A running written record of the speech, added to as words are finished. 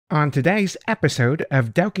On today's episode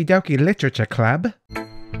of Doki Doki Literature Club...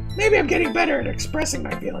 Maybe I'm getting better at expressing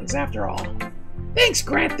my feelings after all. Thanks,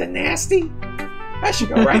 Grant the Nasty. I should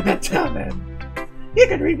go write that down then. You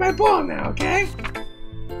can read my poem now, okay?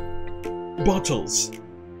 Bottles.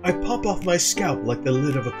 I pop off my scalp like the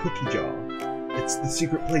lid of a cookie jar. It's the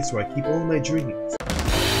secret place where I keep all my dreams.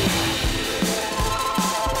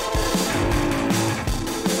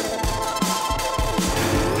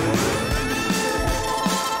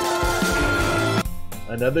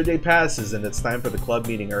 Another day passes and it's time for the club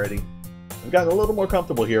meeting already. I've gotten a little more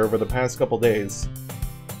comfortable here over the past couple days.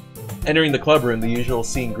 Entering the club room, the usual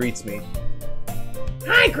scene greets me.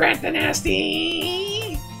 Hi, Grant the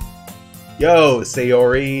Nasty! Yo,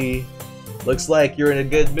 Sayori! Looks like you're in a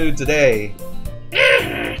good mood today.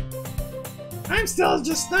 I'm still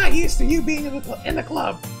just not used to you being in the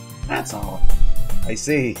club. That's all. I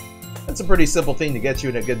see. That's a pretty simple thing to get you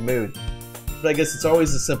in a good mood. But I guess it's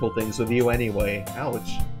always the simple things with you anyway.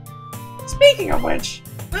 Ouch. Speaking of which,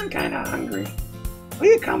 I'm kinda hungry. Will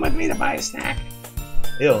you come with me to buy a snack?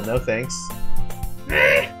 Ew, no thanks.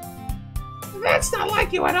 That's not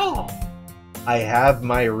like you at all. I have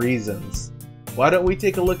my reasons. Why don't we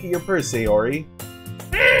take a look at your purse, Sayori?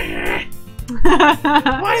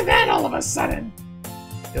 Why that all of a sudden?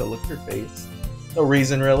 Ew, look at your face. No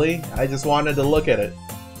reason really. I just wanted to look at it.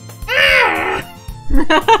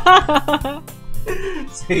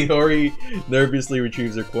 Sayori nervously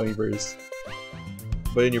retrieves her coin purse.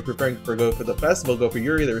 But when you're preparing to go for the festival, go for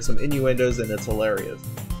Yuri, there are some innuendos and it's hilarious.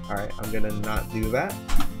 Alright, I'm gonna not do that.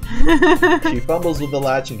 She fumbles with the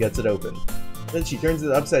latch and gets it open. Then she turns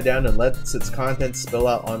it upside down and lets its contents spill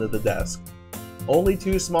out onto the desk. Only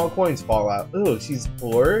 2 small coins fall out. Ooh, she's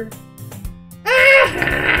poor?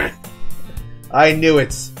 I knew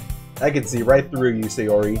it! I can see right through you,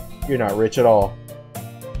 Sayori. You're not rich at all.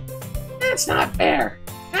 That's not fair.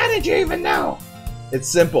 How did you even know? It's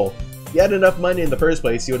simple. If you had enough money in the first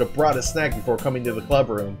place, you would have brought a snack before coming to the club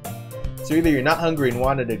room. So either you're not hungry and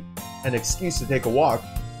wanted an excuse to take a walk,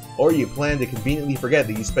 or you plan to conveniently forget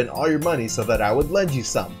that you spent all your money so that I would lend you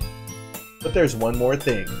some. But there's one more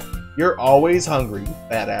thing. You're always hungry, you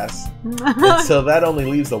badass. And so that only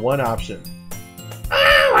leaves the one option.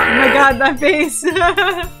 Oh my god, that face!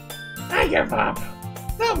 I give up.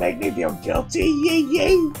 Don't make me feel guilty,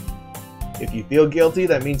 yay! If you feel guilty,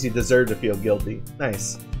 that means you deserve to feel guilty.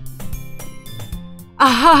 Nice.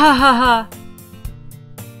 Ahahaha.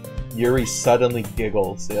 Yuri suddenly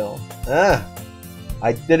giggles, I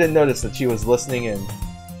didn't notice that she was listening in.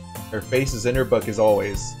 Her face is in her book as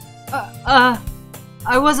always. I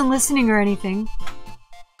wasn't listening or anything.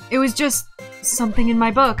 It was just something in my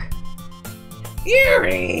book.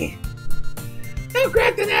 Yuri! Don't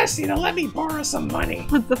grant the nasty to let me borrow some money.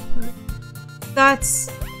 What the fuck? That's...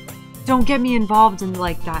 Don't get me involved in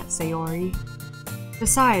like that, Sayori.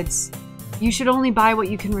 Besides, you should only buy what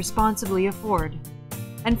you can responsibly afford.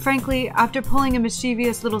 And frankly, after pulling a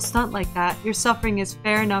mischievous little stunt like that, your suffering is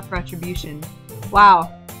fair enough retribution. Wow.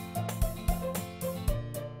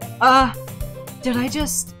 Did I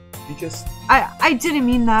just... You just... I didn't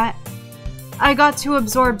mean that. I got too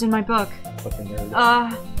absorbed in my book. Fucking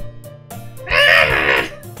nerd.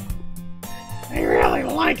 I really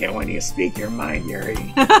like it when you speak your mind,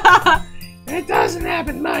 Yuri. It doesn't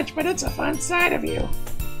happen much, but it's a fun side of you.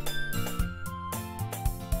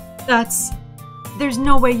 There's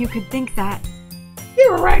no way you could think that.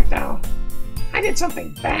 You were right, though. I did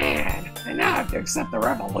something bad, and now I have to accept the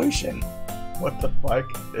revolution. What the fuck?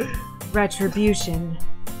 Retribution.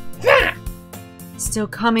 Still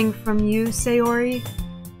coming from you, Sayori?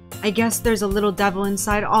 I guess there's a little devil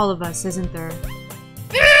inside all of us, isn't there?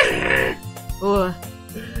 Ugh.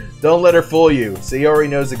 Don't let her fool you. Sayori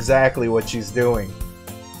knows exactly what she's doing.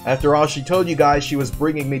 After all, she told you guys she was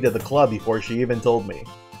bringing me to the club before she even told me.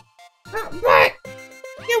 But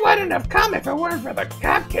you wouldn't have come if it weren't for the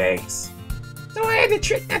cupcakes. So I had to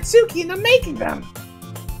trick Natsuki into making them.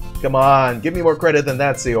 Come on, give me more credit than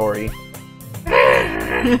that, Sayori.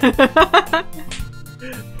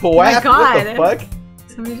 What? God. What the fuck?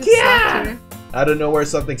 Somebody just slapped her. Out of nowhere,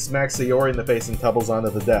 something smacks Sayori in the face and tumbles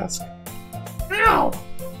onto the desk. Ow!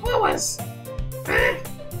 What was...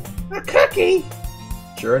 a cookie?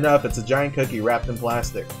 Sure enough, it's a giant cookie wrapped in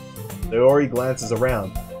plastic. Sayori glances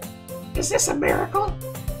around. Is this a miracle?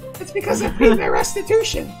 It's because I paid my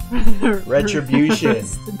restitution. Retribution,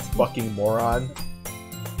 fucking moron.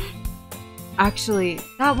 Actually,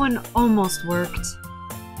 that one almost worked.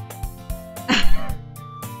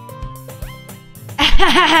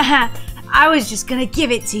 I was just gonna give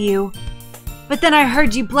it to you. But then I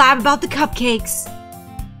heard you blab about the cupcakes.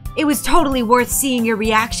 It was totally worth seeing your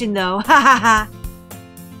reaction, though. Ha ha ha.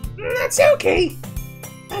 Natsuki!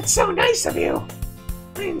 That's so nice of you.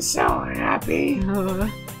 I'm so happy.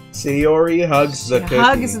 Sayori hugs the cookie.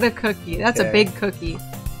 Hugs the cookie. That's a big cookie.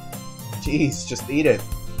 Jeez, just eat it.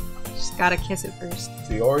 Just gotta kiss it first.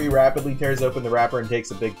 Sayori rapidly tears open the wrapper and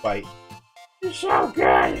takes a big bite. It's so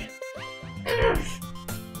good.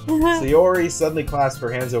 Sayori suddenly clasps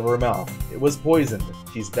her hands over her mouth. It was poisoned.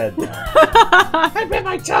 She's dead now. I bit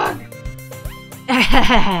my tongue.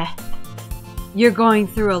 You're going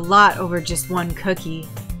through a lot over just one cookie.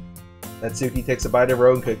 Natsuki takes a bite of her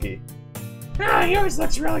own cookie. Yours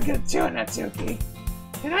looks really good too, Natsuki.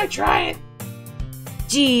 Can I try it?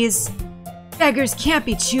 Jeez, beggars can't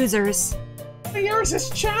be choosers. Yours is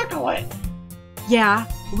chocolate. Yeah,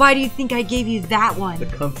 why do you think I gave you that one? The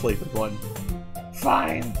cum-flavored one.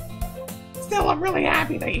 Fine. Still, I'm really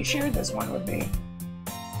happy that you shared this one with me.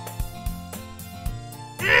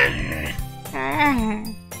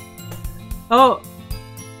 Oh,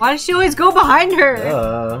 why does she always go behind her?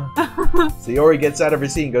 Sayori gets out of her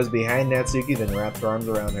seat and goes behind Natsuki, then wraps her arms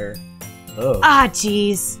around her. Oh. Ah,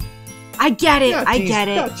 jeez. I get it, I get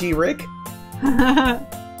it. Gotcha, Rick.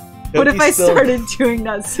 What if I started doing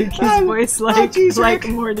Natsuki's voice like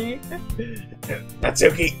Morty?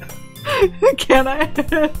 Natsuki! Can I?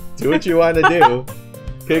 Do what you want to do.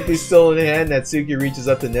 Cookie's still in hand, Natsuki reaches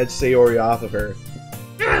up to nudge Sayori off of her.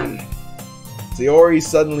 Sayori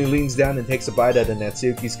suddenly leans down and takes a bite out of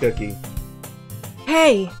Natsuki's cookie.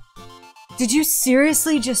 Hey! Did you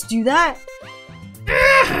seriously just do that?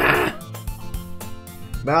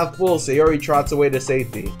 Mouth full, Sayori trots away to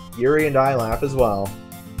safety. Yuri and I laugh as well.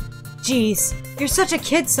 Jeez, you're such a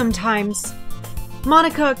kid sometimes.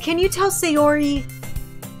 Monika, can you tell Sayori...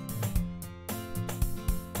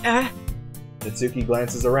 Natsuki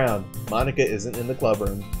glances around. Monika isn't in the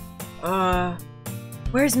clubroom.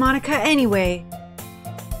 Where's Monika anyway?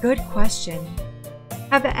 Good question.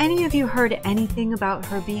 Have any of you heard anything about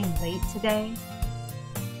her being late today?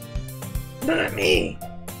 Not me.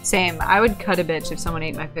 Same. I would cut a bitch if someone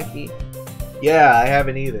ate my cookie. Yeah, I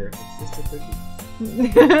haven't either. It's just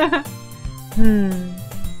a cookie.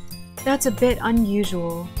 That's a bit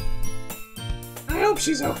unusual. I hope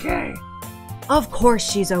she's okay. Of course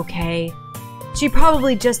she's okay. She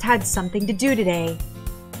probably just had something to do today.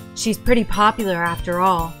 She's pretty popular after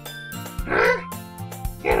all. Huh?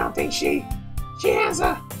 You don't think she has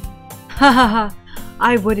a... Hahaha,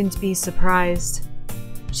 I wouldn't be surprised.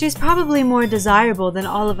 She's probably more desirable than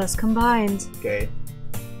all of us combined. Okay.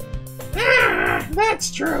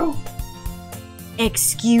 That's true.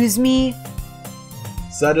 Excuse me?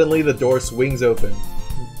 Suddenly, the door swings open.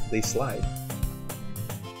 They slide.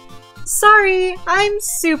 Sorry, I'm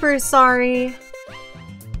super sorry.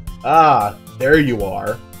 Ah, there you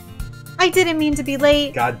are. I didn't mean to be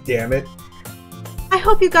late. God damn it. I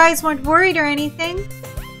hope you guys weren't worried or anything.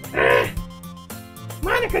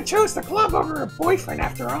 Monika chose the club over her boyfriend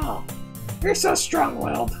after all. You're so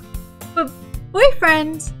strong-willed. But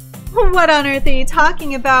boyfriend? What on earth are you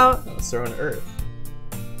talking about? Oh, so on Earth.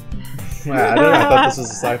 Wow, I don't know, I thought this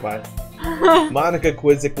was a sci-fi. Monika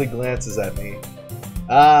quizzically glances at me.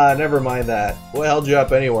 Ah, never mind that. What held you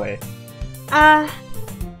up anyway?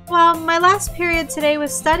 Well, my last period today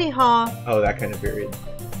was study hall. Oh, that kind of period.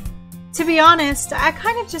 To be honest, I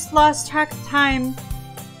kind of just lost track of time.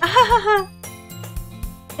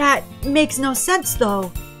 That makes no sense,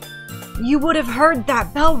 though. You would have heard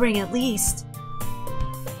that bell ring at least.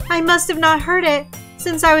 I must have not heard it,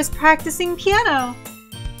 since I was practicing piano.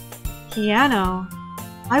 Piano?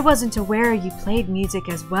 I wasn't aware you played music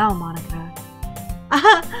as well, Monika.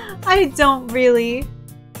 I don't really.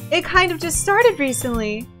 It kind of just started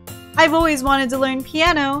recently. I've always wanted to learn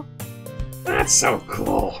piano. That's so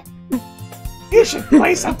cool. You should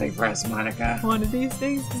play something for us, Monika. One of these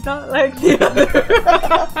things is not like the other.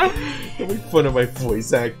 Don't make fun of my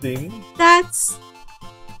voice acting. That's...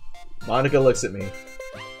 Monika looks at me.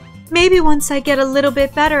 Maybe once I get a little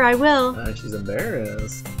bit better, I will. She's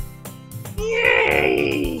embarrassed.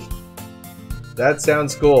 Yay! That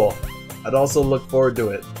sounds cool. I'd also look forward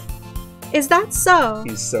to it. Is that so?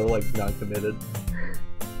 He's so, like, non-committed.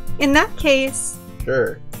 In that case...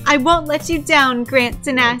 Sure. I won't let you down, Grant Oh,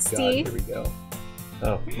 Dynasty. God, here we go.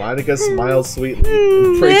 Oh, Monika smiles sweetly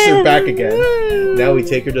and breaks her back again. Now we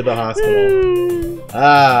take her to the hospital.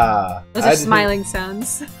 Ah! Those are smiling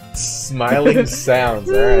sounds. Smiling sounds,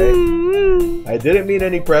 alright. I didn't mean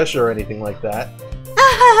any pressure or anything like that.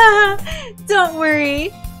 Don't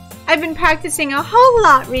worry. I've been practicing a whole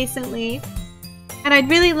lot recently. And I'd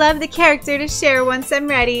really love the character to share once I'm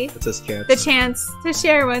ready. It says chance. The chance to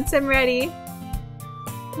share once I'm ready.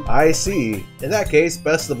 I see. In that case,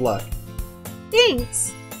 best of luck.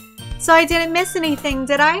 Thanks. So I didn't miss anything,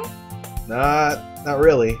 did I? Not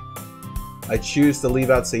really. I choose to leave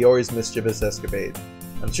out Sayori's mischievous escapade.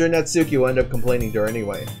 I'm sure Natsuki will end up complaining to her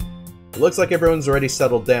anyway. It looks like everyone's already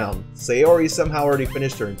settled down. Sayori somehow already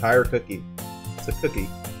finished her entire cookie. It's a cookie.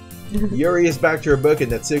 Yuri is back to her book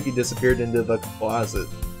and Natsuki disappeared into the closet.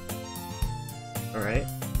 Alright.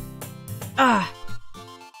 Ah.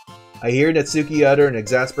 I hear Natsuki utter an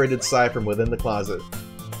exasperated sigh from within the closet.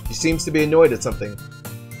 She seems to be annoyed at something.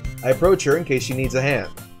 I approach her in case she needs a hand.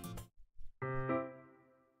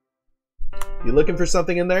 You looking for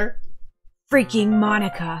something in there? Freaking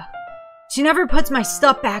Monika. She never puts my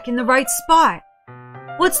stuff back in the right spot.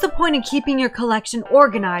 What's the point of keeping your collection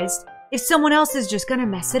organized if someone else is just gonna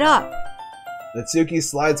mess it up? Natsuki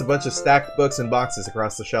slides a bunch of stacked books and boxes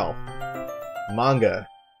across the shelf. Manga.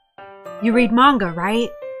 You read manga,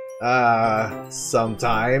 right?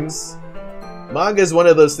 Sometimes. Manga is one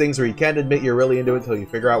of those things where you can't admit you're really into it until you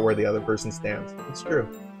figure out where the other person stands. It's true.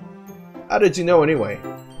 How did you know anyway?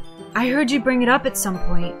 I heard you bring it up at some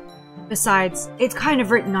point. Besides, it's kind of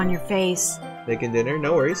written on your face. Making dinner?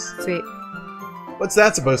 No worries. Sweet. What's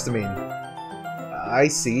that supposed to mean? I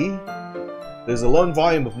see. There's a lone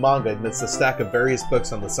volume of manga amidst a stack of various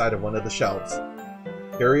books on the side of one of the shelves.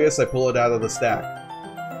 Curious, I pull it out of the stack.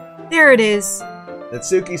 There it is.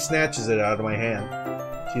 Natsuki snatches it out of my hand.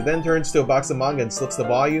 She then turns to a box of manga and slips the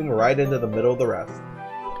volume right into the middle of the rest.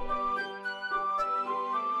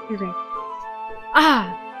 Okay.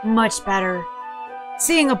 Ah, much better.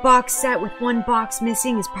 Seeing a box set with one box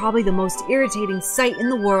missing is probably the most irritating sight in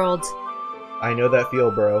the world. I know that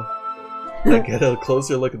feel, bro. I get a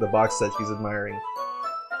closer look at the box set she's admiring.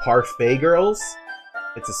 Parfait Girls?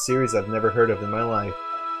 It's a series I've never heard of in my life.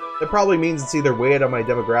 That probably means it's either way out of my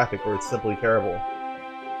demographic or it's simply terrible.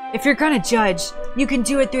 If you're gonna judge, you can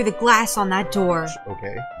do it through the glass on that door.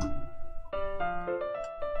 Okay.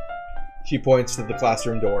 She points to the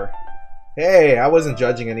classroom door. Hey, I wasn't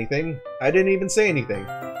judging anything. I didn't even say anything.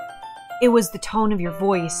 It was the tone of your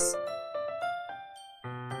voice.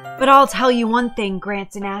 But I'll tell you one thing,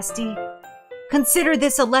 Grant Nasty. Consider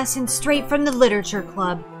this a lesson straight from the Literature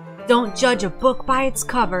Club. Don't judge a book by its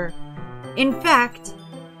cover. In fact...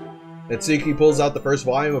 Natsuki pulls out the first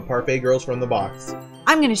volume of Parfait Girls from the box.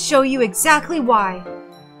 I'm gonna show you exactly why.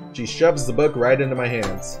 She shoves the book right into my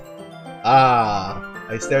hands. Ah,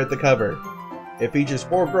 I stare at the cover. It features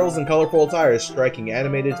 4 girls in colorful attire striking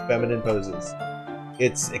animated feminine poses.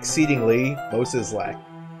 It's exceedingly Moses-like.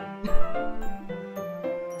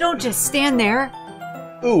 Don't just stand there.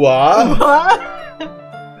 Ooh-ah!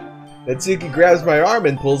 Natsuki grabs my arm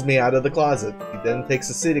and pulls me out of the closet. He then takes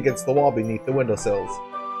a seat against the wall beneath the windowsills.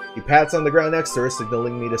 He pats on the ground next to her,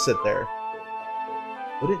 signaling me to sit there.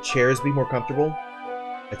 Wouldn't chairs be more comfortable?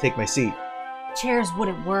 I take my seat. Chairs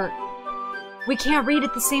wouldn't work. We can't read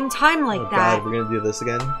at the same time like that. God, we're gonna do this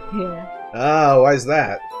again? Yeah. Oh, why's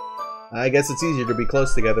that? I guess it's easier to be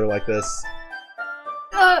close together like this.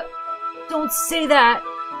 Don't say that.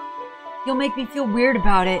 You'll make me feel weird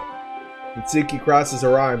about it. Natsuki crosses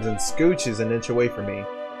her arms and scooches an inch away from me.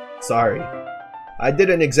 Sorry. I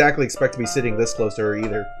didn't exactly expect to be sitting this close to her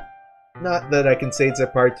either. Not that I can say it's a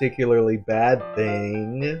particularly bad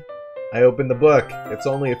thing. I open the book. It's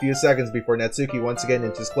only a few seconds before Natsuki once again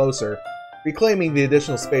inches closer, reclaiming the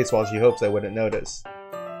additional space while she hopes I wouldn't notice.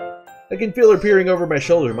 I can feel her peering over my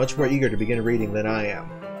shoulder, much more eager to begin reading than I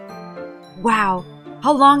am. Wow.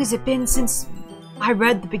 How long has it been since I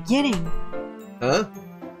read the beginning? Huh?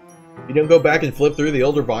 You don't go back and flip through the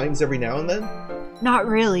older volumes every now and then? Not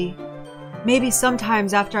really. Maybe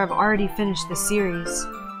sometimes after I've already finished the series.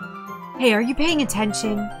 Hey, are you paying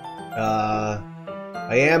attention? I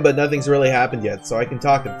am, but nothing's really happened yet, so I can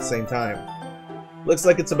talk at the same time. Looks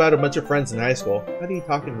like it's about a bunch of friends in high school. How do you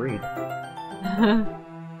talk and read?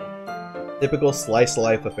 Typical slice of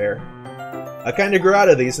life affair. I kinda grew out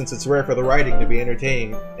of these since it's rare for the writing to be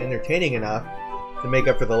entertaining enough to make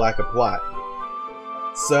up for the lack of plot.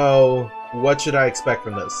 So, what should I expect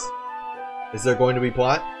from this? Is there going to be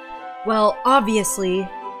plot? Well, obviously.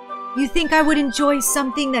 You think I would enjoy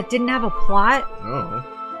something that didn't have a plot? Oh.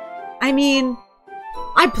 I mean,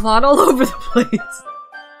 I plot all over the place.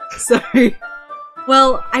 Sorry.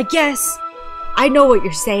 Well, I guess I know what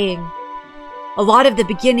you're saying. A lot of the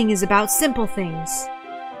beginning is about simple things.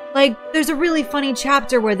 Like, there's a really funny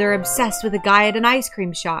chapter where they're obsessed with a guy at an ice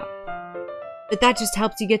cream shop. But that just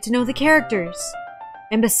helps you get to know the characters.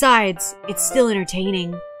 And besides, it's still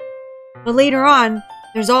entertaining. But later on,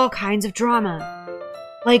 there's all kinds of drama.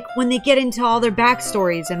 Like when they get into all their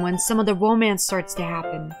backstories and when some of the romance starts to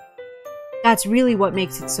happen. That's really what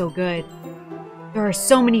makes it so good. There are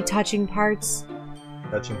so many touching parts.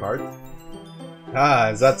 Touching parts? Ah,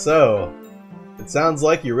 is that so? It sounds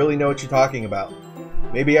like you really know what you're talking about.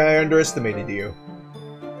 Maybe I underestimated you.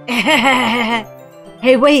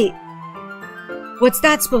 Hey, wait. What's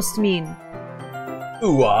that supposed to mean?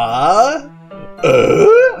 Ooh-ah?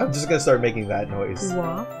 I'm just gonna start making that noise.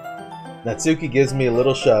 What? Natsuki gives me a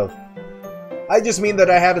little shove. I just mean that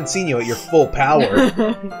I haven't seen you at your full power.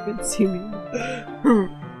 Good see me.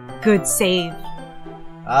 Good save.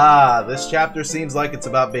 Ah, this chapter seems like it's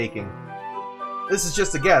about baking. This is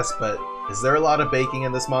just a guess, but is there a lot of baking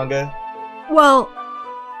in this manga? Well...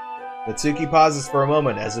 Natsuki pauses for a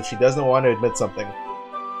moment as if she doesn't want to admit something.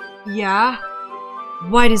 Yeah?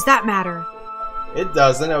 Why does that matter? It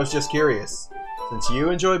doesn't, I was just curious. Since you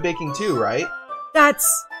enjoy baking too, right?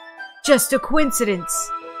 That's just a coincidence.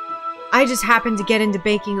 I just happened to get into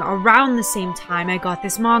baking around the same time I got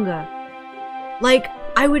this manga. Like,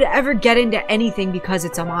 I would ever get into anything because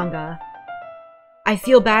it's a manga. I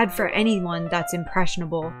feel bad for anyone that's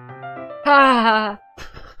impressionable. Ha!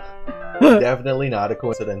 Definitely not a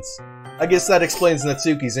coincidence. I guess that explains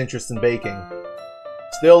Natsuki's interest in baking.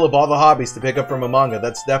 Still, of all the hobbies to pick up from a manga,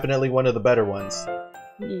 that's definitely one of the better ones.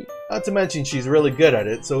 Not to mention she's really good at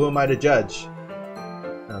it, so who am I to judge?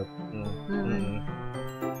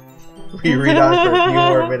 We read on for a few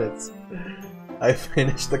more minutes. I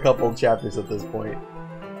finished a couple chapters at this point.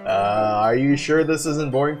 Are you sure this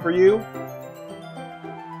isn't boring for you?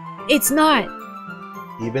 It's not.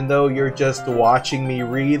 Even though you're just watching me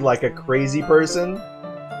read like a crazy person?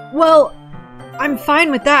 Well, I'm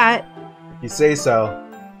fine with that. If you say so.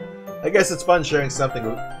 I guess it's fun sharing something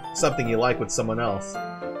you like with someone else.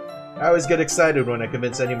 I always get excited when I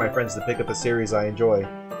convince any of my friends to pick up a series I enjoy.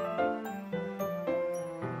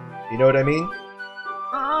 You know what I mean?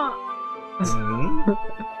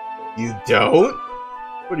 You don't?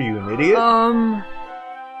 What are you, an idiot?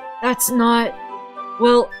 That's not...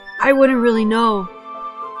 Well, I wouldn't really know.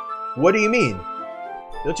 What do you mean?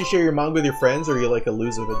 Don't you share your manga with your friends, or are you like a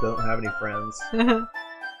loser that don't have any friends?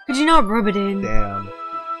 Could you not rub it in? Damn.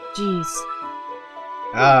 Jeez.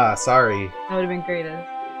 Ah, sorry. That would have been great.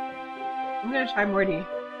 I'm gonna try Morty.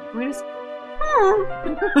 I'm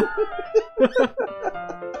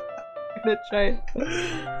gonna try it.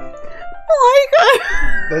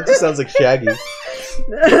 That just sounds like Shaggy.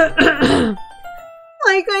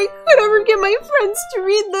 Like I could ever get my friends to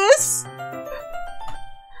read this.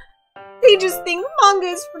 They just think manga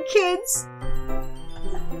is for kids.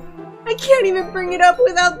 I can't even bring it up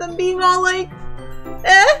without them being all like,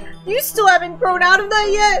 you still haven't grown out of that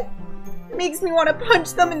yet? It makes me want to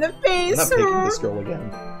punch them in the face. I'm not picking this girl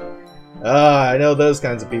again. Ah, I know those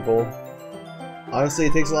kinds of people. Honestly,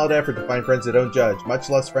 it takes a lot of effort to find friends who don't judge, much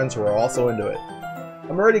less friends who are also into it.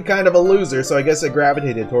 I'm already kind of a loser, so I guess I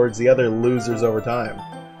gravitated towards the other losers over time.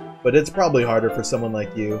 But it's probably harder for someone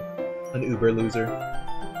like you, an uber loser.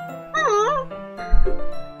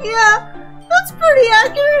 Yeah, that's pretty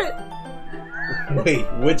accurate. Wait,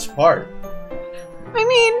 which part? I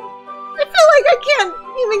mean, I feel like I can't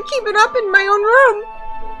even keep it up in my own room.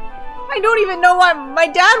 I don't even know what my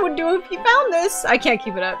dad would do if he found this. I can't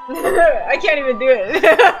keep it up. I can't even do it.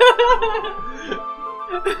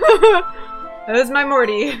 That was my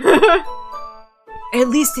Morty. At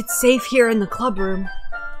least it's safe here in the club room.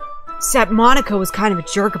 Except Monika was kind of a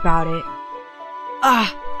jerk about it.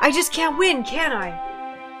 I just can't win, can I?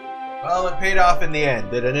 Well, it paid off in the end,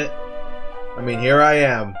 didn't it? I mean, here I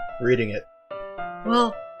am, reading it.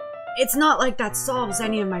 Well, it's not like that solves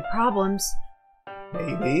any of my problems.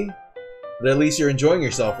 Maybe. But at least you're enjoying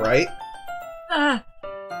yourself, right?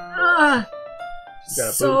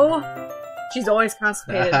 So? She's always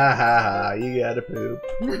constipated. Ha ha ha, you gotta poop.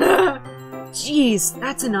 Jeez,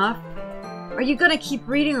 that's enough. Are you gonna keep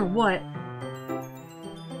reading or what?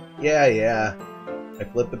 Yeah. I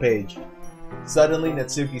flip the page. Suddenly,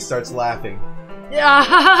 Natsuki starts laughing.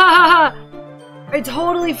 I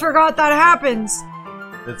totally forgot that happens.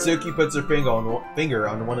 Natsuki puts her finger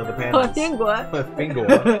on one of the panels. Finger? Finger.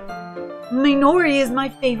 Minori is my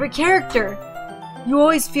favorite character. You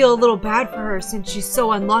always feel a little bad for her since she's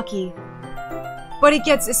so unlucky. But it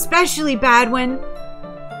gets especially bad when...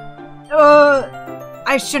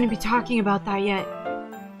 I shouldn't be talking about that yet.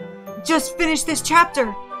 Just finish this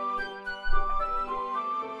chapter.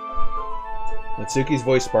 Natsuki's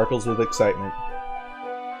voice sparkles with excitement.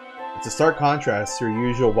 It's a stark contrast to her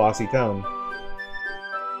usual bossy tone.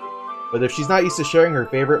 But if she's not used to sharing her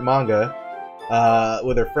favorite manga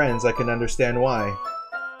with her friends, I can understand why.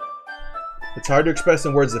 It's hard to express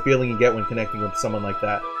in words the feeling you get when connecting with someone like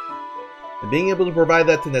that. And being able to provide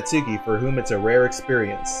that to Natsuki, for whom it's a rare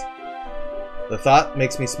experience. The thought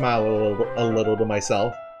makes me smile a little to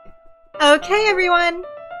myself. Okay, everyone.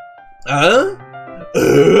 Huh?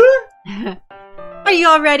 Are you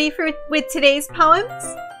all ready with today's poems?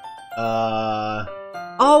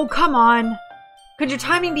 Oh, come on. Could your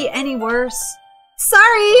timing be any worse?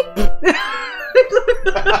 Sorry!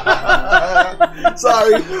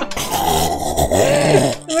 Sorry.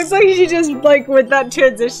 It looks like she just, like, with that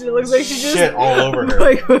transition, it looks like she just... Shit all over her.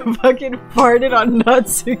 Like, fucking farted on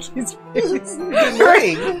Natsuki's face.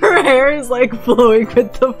 Her hair is, like, flowing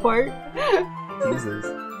with the fart. Jesus.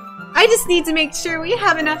 I just need to make sure we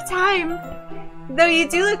have enough time. Though you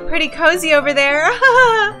do look pretty cozy over there.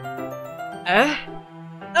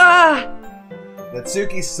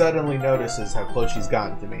 Natsuki suddenly notices how close she's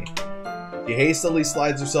gotten to me. She hastily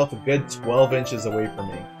slides herself a good 12 inches away from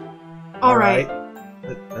me. Alright.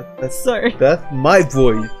 Sorry. That's my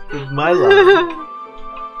voice. It's my line.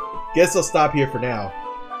 Guess I'll stop here for now.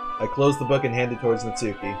 I close the book and hand it towards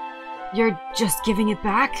Natsuki. You're just giving it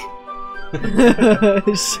back?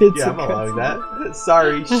 Shit's yeah, I'm allowing that.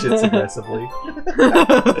 Sorry, shits aggressively.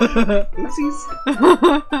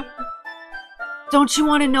 Oopsies. Don't you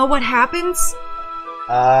want to know what happens?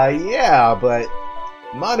 Yeah, but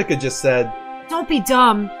Monika just said... Don't be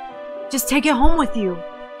dumb. Just take it home with you.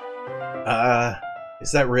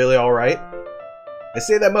 Is that really alright? I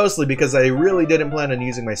say that mostly because I really didn't plan on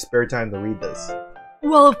using my spare time to read this.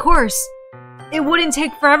 Well, of course. It wouldn't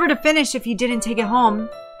take forever to finish if you didn't take it home.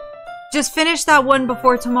 Just finish that one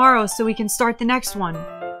before tomorrow so we can start the next one.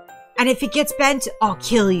 And if it gets bent, I'll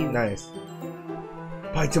kill you. Nice.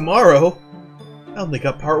 By tomorrow? I only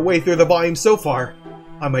got part way through the volume so far.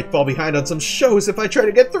 I might fall behind on some shows if I try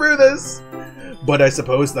to get through this. But I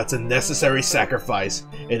suppose that's a necessary sacrifice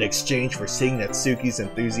in exchange for seeing Natsuki's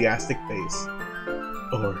enthusiastic face.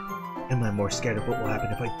 Or am I more scared of what will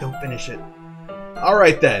happen if I don't finish it?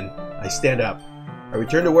 Alright then. I stand up. I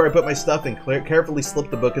return to where I put my stuff and carefully slip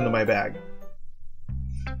the book into my bag.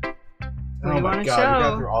 Oh my god, we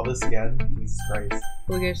got through all this again? Jesus Christ.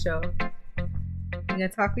 We're gonna show. I'm gonna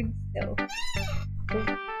talk with you still.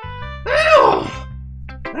 Oh,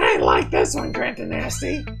 I like this one, Grant and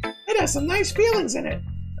Nasty. It has some nice feelings in it.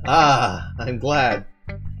 Ah, I'm glad.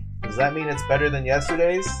 Does that mean it's better than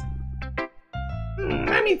yesterday's?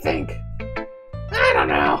 Let me think. I don't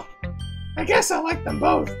know. I guess I like them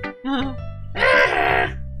both.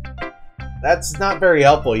 That's not very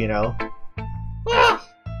helpful, you know. Well,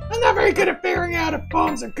 I'm not very good at figuring out if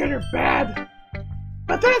poems are good or bad.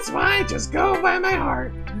 But that's why I just go by my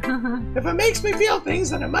heart. If it makes me feel things,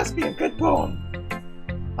 then it must be a good poem.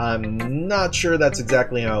 I'm not sure that's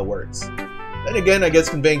exactly how it works. Then again, I guess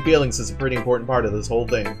conveying feelings is a pretty important part of this whole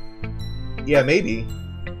thing. Yeah, maybe.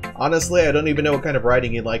 Honestly, I don't even know what kind of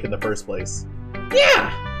writing you like in the first place.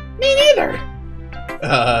 Yeah, me neither.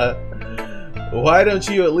 Why don't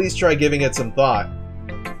you at least try giving it some thought?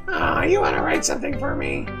 Oh, you want to write something for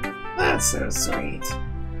me? That's so sweet.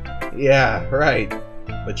 Yeah, right.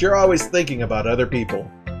 But you're always thinking about other people.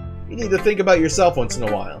 You need to think about yourself once in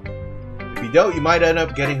a while. If you don't, you might end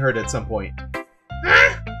up getting hurt at some point.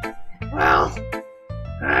 Huh? Well,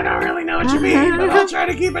 I don't really know what you mean, but I'll try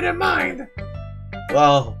to keep it in mind.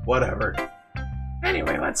 Well, whatever.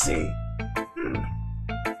 Anyway, let's see.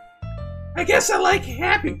 I guess I like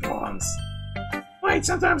happy poems. Wait,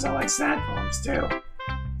 sometimes I like sad poems too.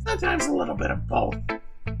 Sometimes a little bit of both.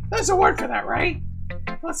 There's a word for that, right?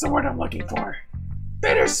 What's the word I'm looking for?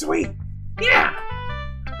 Bittersweet. Yeah.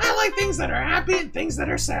 I like things that are happy and things that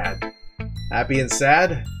are sad. Happy and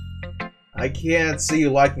sad? I can't see you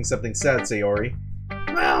liking something sad, Sayori.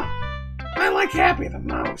 Well, I like happy the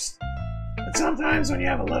most. But sometimes when you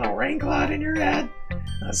have a little rain cloud in your head,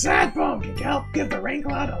 a sad poem can help give the rain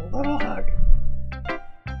cloud a little hug.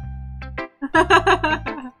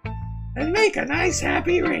 And make a nice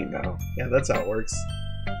happy rainbow. Yeah, that's how it works.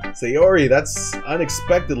 Sayori, that's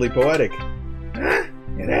unexpectedly poetic. Huh?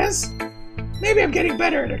 It is? Maybe I'm getting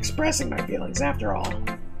better at expressing my feelings after all.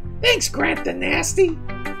 Thanks, Grant the Nasty.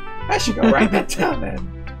 I should go write that down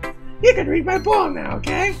then. You can read my poem now,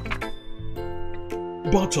 okay?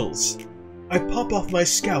 Bottles. I pop off my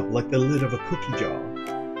scalp like the lid of a cookie jar.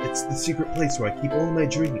 It's the secret place where I keep all my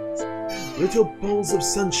dreams. Little balls of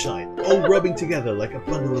sunshine, all rubbing together like a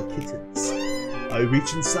bundle of kittens. I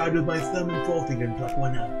reach inside with my thumb and forefinger and pluck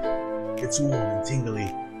one out. It's warm and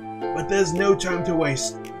tingly. But there's no time to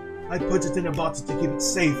waste. I put it in a bottle to keep it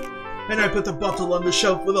safe, and I put the bottle on the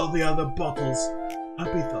shelf with all the other bottles.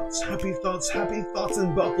 Happy thoughts, happy thoughts, happy thoughts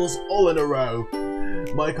and bottles all in a row.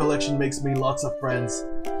 My collection makes me lots of friends.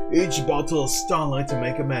 Each bottle a starlight to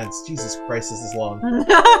make amends. Jesus Christ, this is long.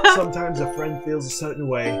 Sometimes a friend feels a certain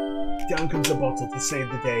way. Down comes a bottle to save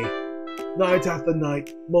the day. Night after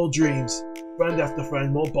night, more dreams. Friend after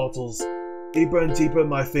friend, more bottles. Deeper and deeper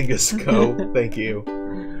my fingers go. Thank you.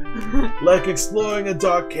 Like exploring a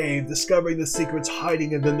dark cave, discovering the secrets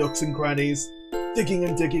hiding in the nooks and crannies. Digging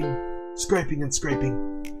and digging, scraping and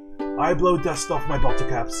scraping. I blow dust off my bottle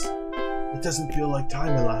caps. It doesn't feel like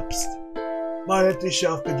time elapsed. My empty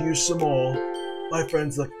shelf could use some more. My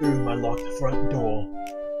friends look through my locked front door.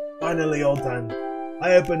 Finally all done.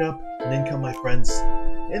 I open up, and in come my friends.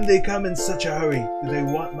 In they come in such a hurry. Do they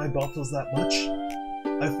want my bottles that much?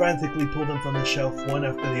 I frantically pull them from the shelf one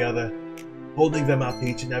after the other, holding them out to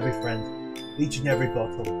each and every friend, each and every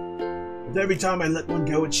bottle. But every time I let one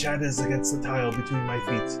go, it shatters against the tile between my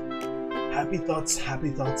feet. Happy thoughts,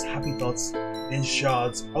 happy thoughts, happy thoughts, in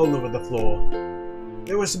shards all over the floor.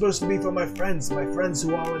 They were supposed to be for my friends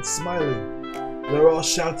who aren't smiling. They're all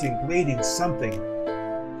shouting, greeting, something.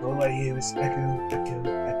 All I hear is echo, echo,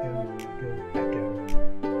 echo, echo,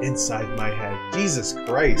 echo, inside my head. Jesus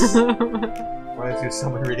Christ! Reminds me of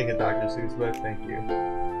someone reading a Dr. Seuss book, thank you.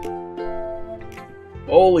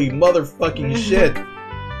 Holy motherfucking shit!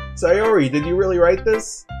 Sayori, did you really write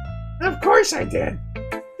this? Of course I did!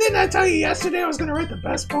 Didn't I tell you yesterday I was gonna write the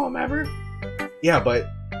best poem ever? Yeah, but,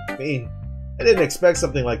 I mean, I didn't expect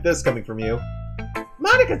something like this coming from you.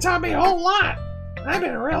 Monika taught me a whole lot! I've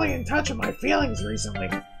been really in touch with my feelings recently.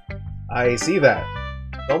 I see that.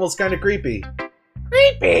 It's almost kinda creepy.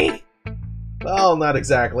 Creepy? Well, not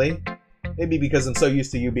exactly. Maybe because I'm so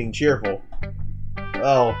used to you being cheerful.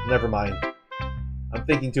 Well, never mind. I'm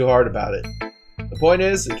thinking too hard about it. The point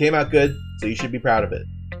is, it came out good, so you should be proud of it.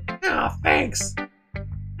 Oh, thanks.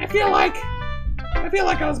 I feel like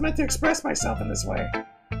I was meant to express myself in this way.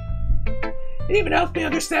 It even helps me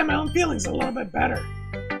understand my own feelings a little bit better.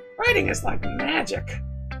 Writing is like magic.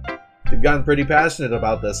 You've gotten pretty passionate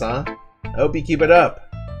about this, huh? I hope you keep it up.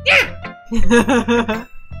 Yeah!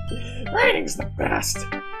 Writing's the best.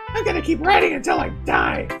 I'm gonna keep writing until I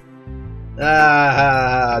die.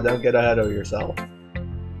 Don't get ahead of yourself.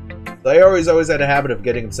 Sayori's always had a habit of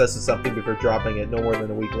getting obsessed with something before dropping it no more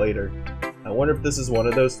than a week later. I wonder if this is one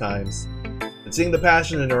of those times. But seeing the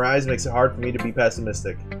passion in her eyes makes it hard for me to be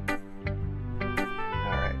pessimistic.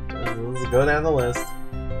 Alright, let's go down the list.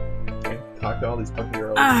 Okay, talk to all these fucking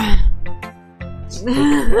girls.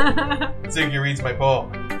 Suki reads my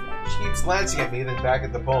poem. She keeps glancing at me, then back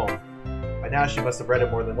at the poem. By now she must have read it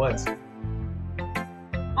more than once.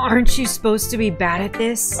 Aren't you supposed to be bad at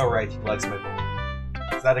this? Oh right, she likes my poem.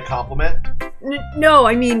 Is that a compliment? No,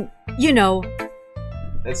 I mean, you know.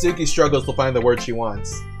 And Suki struggles to find the word she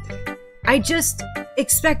wants. I just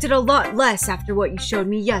expected a lot less after what you showed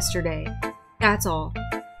me yesterday. That's all.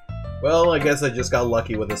 Well, I guess I just got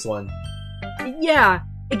lucky with this one. Yeah,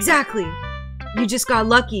 exactly. You just got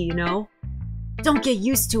lucky, you know? Don't get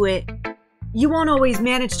used to it. You won't always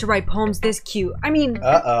manage to write poems this cute. I mean,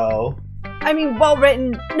 well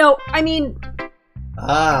written. No, I mean...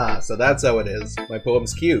 Ah, so that's how it is. My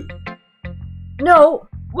poem's cute. No,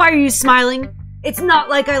 why are you smiling? It's not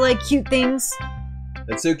like I like cute things.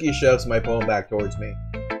 And Suki shoves my poem back towards me.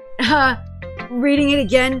 Reading it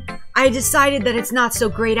again, I decided that it's not so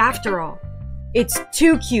great after all. It's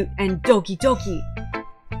too cute and doki doki.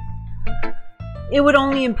 It would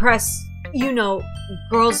only impress, you know,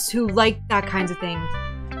 girls who like that kinds of things.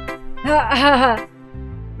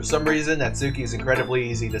 For some reason, Natsuki is incredibly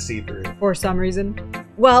easy to see through. For some reason.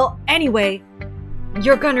 Well, anyway,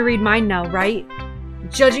 you're gonna read mine now, right?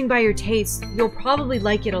 Judging by your taste, you'll probably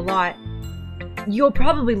like it a lot. You'll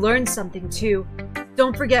probably learn something too.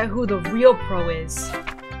 Don't forget who the real pro is.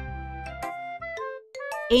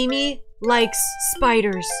 Amy likes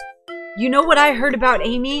spiders. You know what I heard about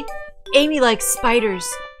Amy? Amy likes spiders.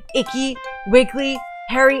 Icky, wiggly,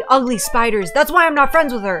 hairy, ugly spiders. That's why I'm not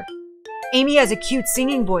friends with her. Amy has a cute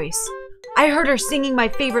singing voice. I heard her singing my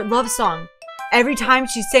favorite love song. Every time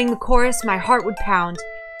she sang the chorus, my heart would pound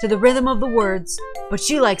to the rhythm of the words. But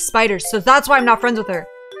she likes spiders, so that's why I'm not friends with her.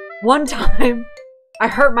 One time, I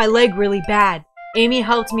hurt my leg really bad. Amy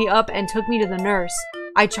helped me up and took me to the nurse.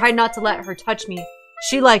 I tried not to let her touch me.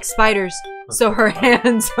 She likes spiders, so her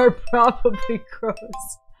hands are probably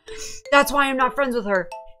gross. That's why I'm not friends with her.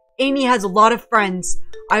 Amy has a lot of friends.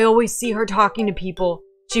 I always see her talking to people.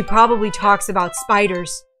 She probably talks about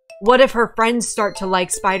spiders. What if her friends start to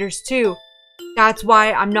like spiders too? That's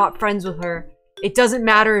why I'm not friends with her. It doesn't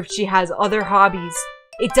matter if she has other hobbies.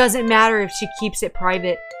 It doesn't matter if she keeps it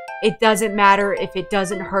private. It doesn't matter if it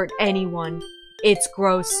doesn't hurt anyone. It's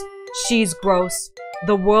gross. She's gross.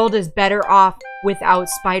 The world is better off without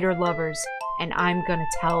spider lovers. And I'm gonna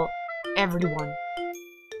tell everyone.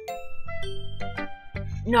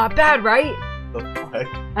 Not bad, right?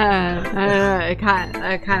 I kind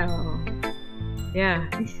of, yeah.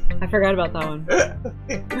 I forgot about that one.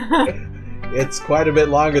 It's quite a bit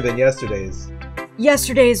longer than yesterday's.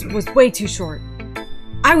 Yesterday's was way too short.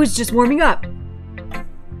 I was just warming up.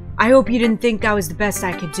 I hope you didn't think that was the best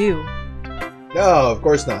I could do. No, of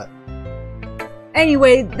course not.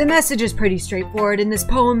 Anyway, the message is pretty straightforward in this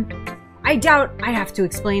poem. I doubt I have to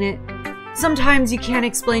explain it. Sometimes you can't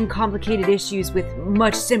explain complicated issues with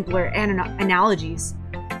much simpler analogies.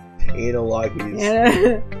 Analogies.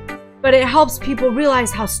 Yeah. But it helps people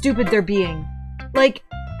realize how stupid they're being. Like,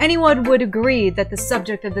 anyone would agree that the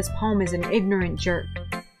subject of this poem is an ignorant jerk.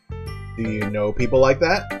 Do you know people like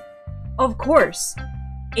that? Of course.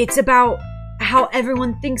 It's about how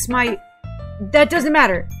everyone thinks That doesn't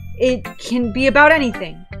matter. It can be about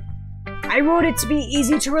anything. I wrote it to be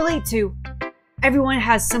easy to relate to. Everyone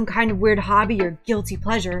has some kind of weird hobby or guilty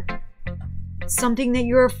pleasure. Something that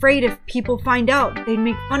you're afraid if people find out, they'd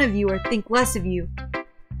make fun of you or think less of you.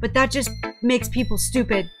 But that just makes people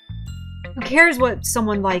stupid. Who cares what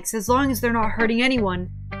someone likes as long as they're not hurting anyone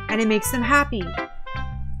and it makes them happy?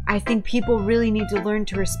 I think people really need to learn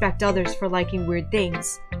to respect others for liking weird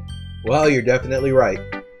things. Well, you're definitely right.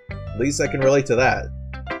 At least I can relate to that.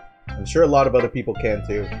 I'm sure a lot of other people can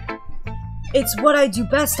too. It's what I do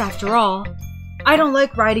best after all. I don't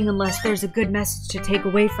like writing unless there's a good message to take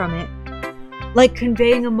away from it. Like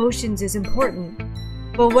conveying emotions is important.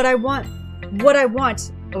 But I want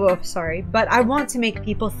to make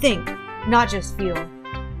people think, not just feel.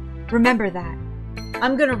 Remember that.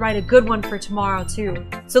 I'm gonna write a good one for tomorrow too,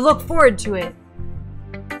 so look forward to it.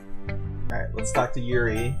 Alright, let's talk to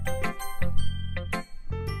Yuri.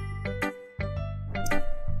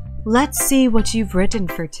 Let's see what you've written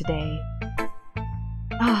for today.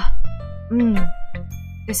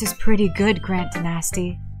 This is pretty good, Grant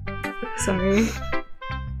Dynasty. Sorry.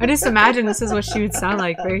 I just imagine this is what she would sound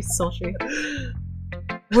like, very sultry.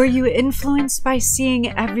 Were you influenced by seeing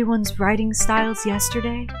everyone's writing styles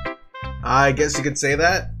yesterday? I guess you could say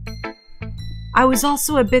that. I was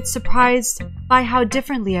also a bit surprised by how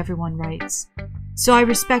differently everyone writes, so I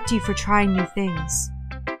respect you for trying new things.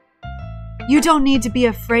 You don't need to be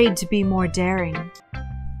afraid to be more daring.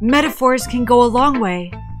 Metaphors can go a long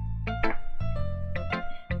way.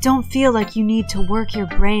 Don't feel like you need to work your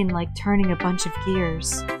brain like turning a bunch of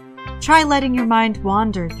gears. Try letting your mind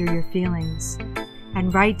wander through your feelings,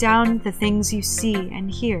 and write down the things you see and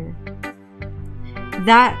hear.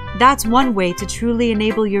 That's one way to truly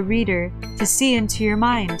enable your reader to see into your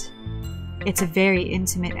mind. It's a very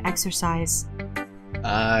intimate exercise.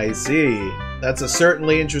 I see. That's a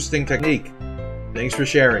certainly interesting technique. Thanks for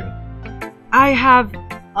sharing. I have,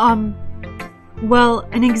 well,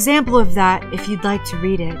 an example of that if you'd like to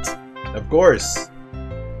read it. Of course.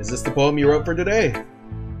 Is this the poem you wrote for today?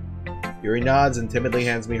 Yuri nods and timidly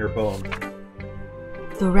hands me her poem.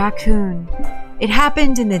 The Raccoon. It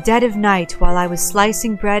happened in the dead of night while I was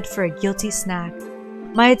slicing bread for a guilty snack.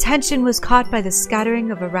 My attention was caught by the scattering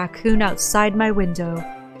of a raccoon outside my window.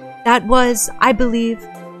 That was, I believe,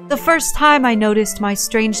 the first time I noticed my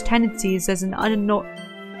strange tendencies as an I'm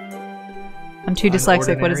too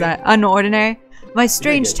dyslexic, what is that? Unordinary? My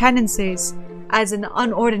strange tendencies as an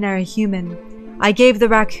unordinary human. I gave the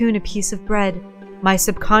raccoon a piece of bread, my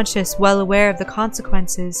subconscious well aware of the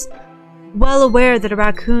consequences. Well aware that a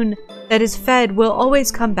raccoon that is fed will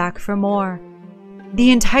always come back for more.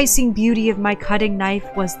 The enticing beauty of my cutting knife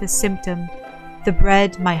was the symptom. The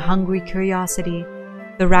bread, my hungry curiosity.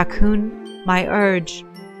 The raccoon, my urge.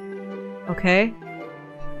 Okay?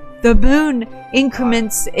 The moon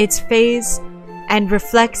increments its phase and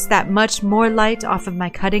reflects that much more light off of my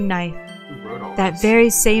cutting knife. That very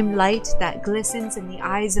same light that glistens in the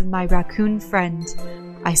eyes of my raccoon friend.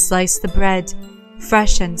 I slice the bread.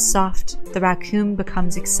 Fresh and soft, the raccoon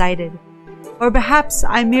becomes excited. Or perhaps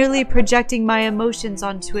I'm merely projecting my emotions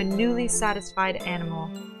onto a newly satisfied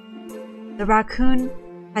animal. The raccoon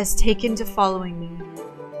has taken to following me.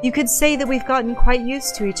 You could say that we've gotten quite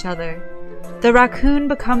used to each other. The raccoon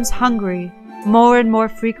becomes hungry more and more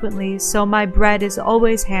frequently, so my bread is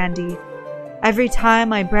always handy. Every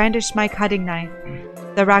time I brandish my cutting knife,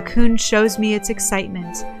 the raccoon shows me its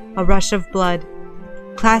excitement, a rush of blood.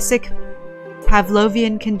 Classic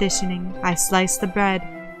Pavlovian conditioning. I slice the bread,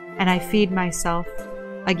 and I feed myself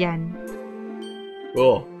again.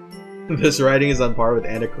 Cool. This writing is on par with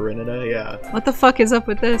Anna Karenina, yeah. What the fuck is up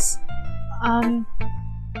with this?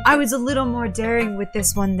 I was a little more daring with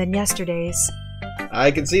this one than yesterday's.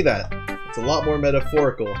 I can see that. It's a lot more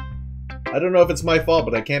metaphorical. I don't know if it's my fault,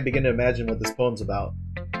 but I can't begin to imagine what this poem's about.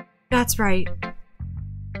 That's right.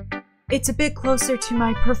 It's a bit closer to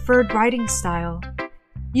my preferred writing style.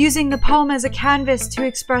 Using the poem as a canvas to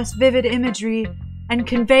express vivid imagery and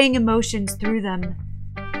conveying emotions through them.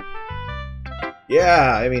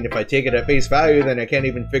 Yeah, I mean, if I take it at face value, then I can't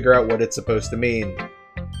even figure out what it's supposed to mean.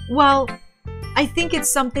 Well, I think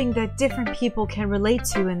it's something that different people can relate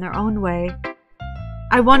to in their own way.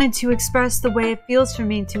 I wanted to express the way it feels for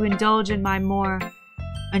me to indulge in my more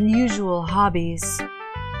unusual hobbies.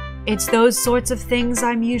 It's those sorts of things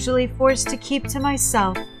I'm usually forced to keep to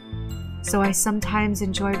myself, so I sometimes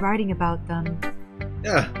enjoy writing about them.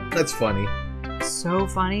 Yeah, that's funny. So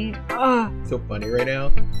funny. Ugh. So funny right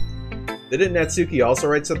now. Didn't Natsuki also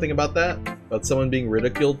write something about that? About someone being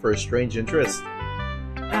ridiculed for a strange interest?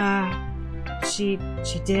 She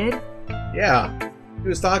did? Yeah. He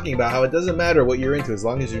was talking about how it doesn't matter what you're into as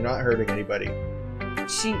long as you're not hurting anybody.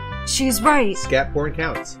 She's right. Scat porn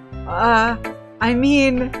counts. I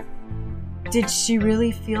mean, did she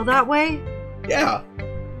really feel that way? Yeah.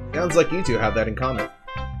 Sounds like you two have that in common.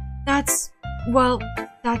 That's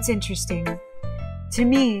interesting. To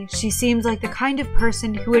me, she seemed like the kind of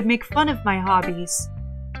person who would make fun of my hobbies.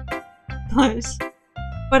 Blush.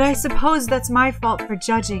 But I suppose that's my fault for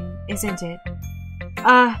judging, isn't it?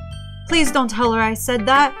 Please don't tell her I said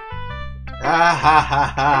that. Ha ha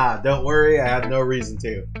ha ha! Don't worry, I have no reason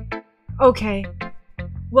to. Okay.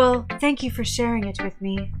 Well, thank you for sharing it with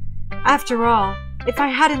me. After all, if I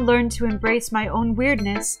hadn't learned to embrace my own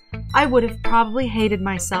weirdness, I would have probably hated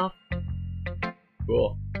myself.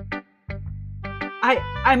 Cool.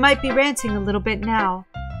 I might be ranting a little bit now,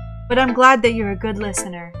 but I'm glad that you're a good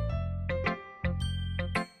listener.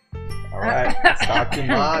 Alright, let's talk to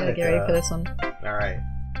Monika. Get ready for this one. Alright.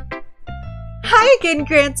 Hi again,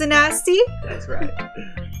 Grant and Nasty. That's right.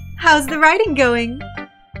 How's the writing going?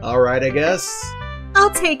 Alright, I guess.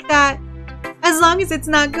 I'll take that. As long as it's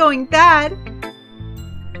not going bad.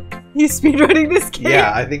 You speedrunning this game?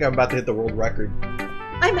 Yeah, I think I'm about to hit the world record.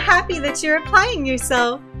 I'm happy that you're applying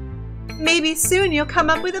yourself. Maybe soon you'll come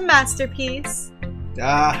up with a masterpiece.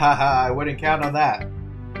 Ah ha ha, I wouldn't count on that.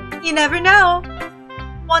 You never know.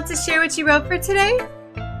 Want to share what you wrote for today?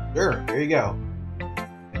 Sure, here you go.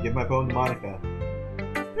 I give my poem to Monika.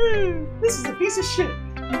 This is a piece of shit.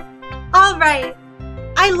 Alright.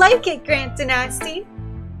 I like it, Grant Dynasty.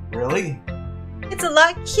 Really? It's a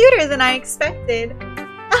lot cuter than I expected.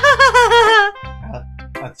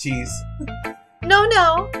 Jeez.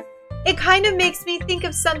 No. It kind of makes me think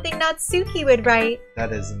of something Natsuki would write.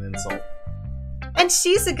 That is an insult. And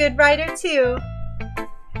she's a good writer, too.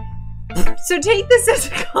 So take this as a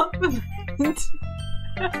compliment.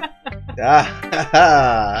 Yeah.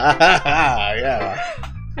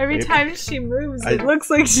 Every time she moves, it looks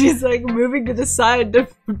like she's like moving to the side to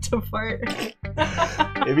fart.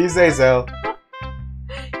 If you say so.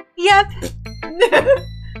 Yep.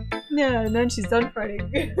 No, then she's done farting.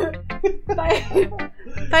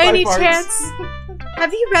 By any chance,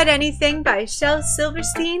 have you read anything by Shel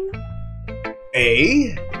Silverstein?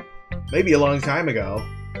 Maybe a long time ago.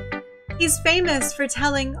 He's famous for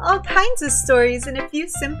telling all kinds of stories in a few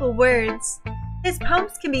simple words. His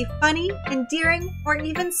poems can be funny, endearing, or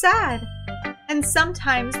even sad. And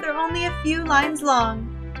sometimes they're only a few lines long.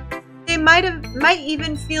 They might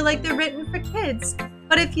even feel like they're written for kids,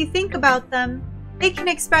 but if you think about them, they can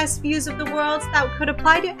express views of the world that could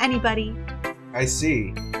apply to anybody. I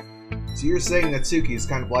see. So you're saying Natsuki is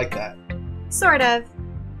kind of like that? Sort of.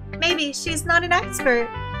 Maybe she's not an expert,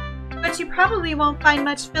 but you probably won't find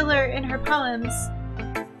much filler in her poems.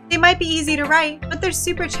 They might be easy to write, but they're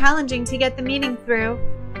super challenging to get the meaning through.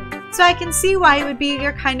 So I can see why it would be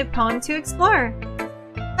your kind of poem to explore.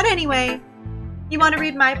 But anyway, you want to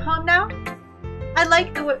read my poem now? I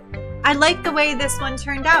like the way this one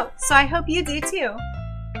turned out, so I hope you do too.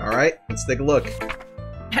 Alright, let's take a look.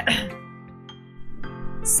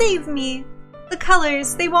 Save me. The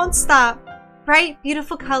colors, they won't stop. Bright,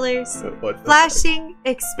 beautiful colors. Flashing,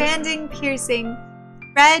 expanding, piercing.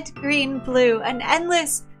 Red, green, blue. An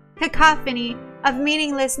endless cacophony of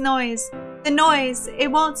meaningless noise. The noise,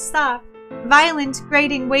 it won't stop. Violent,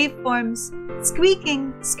 grating waveforms.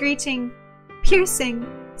 Squeaking, screeching. Piercing.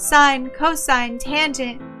 Sine, cosine,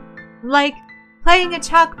 tangent. Like playing a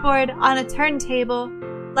chalkboard on a turntable.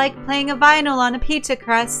 Like playing a vinyl on a pizza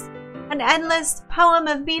crust. An endless poem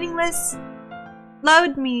of meaningless.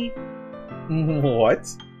 Load me. What?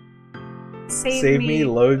 Save me,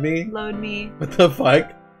 load me? Load me. What the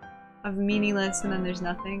fuck? Of meaningless and then there's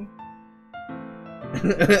nothing.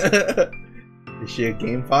 Is she a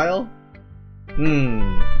game file?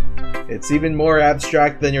 It's even more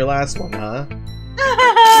abstract than your last one, huh?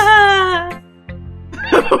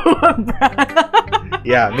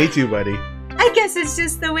 Yeah, me too, buddy. I guess it's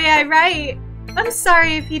just the way I write. I'm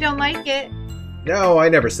sorry if you don't like it. No, I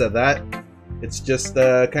never said that. It's just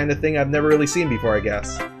the kind of thing I've never really seen before, I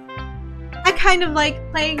guess. I kind of like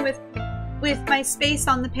playing with with my space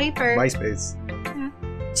on the paper. MySpace.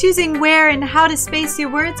 Choosing where and how to space your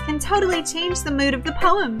words can totally change the mood of the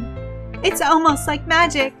poem. It's almost like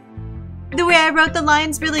magic. The way I wrote the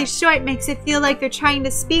lines really short makes it feel like they're trying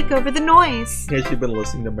to speak over the noise. Yeah, she's been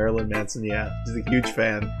listening to Marilyn Manson, yeah. She's a huge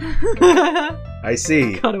fan. I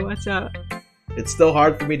see. Gotta watch out. It's still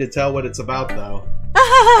hard for me to tell what it's about, though.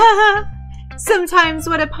 Sometimes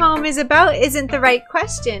what a poem is about isn't the right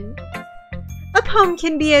question. A poem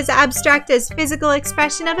can be as abstract as physical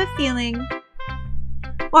expression of a feeling,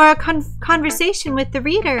 or a conversation with the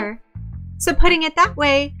reader. So putting it that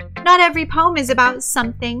way, not every poem is about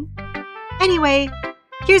something. Anyway,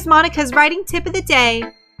 here's Monika's writing tip of the day.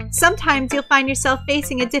 Sometimes you'll find yourself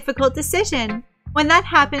facing a difficult decision. When that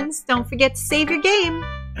happens, don't forget to save your game.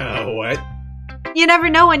 Oh, what? You never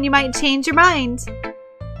know when you might change your mind,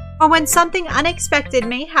 or when something unexpected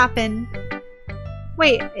may happen.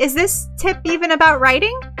 Wait, is this tip even about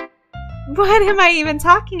writing? What am I even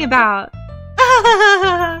talking about?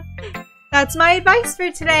 That's my advice for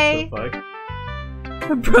today. What the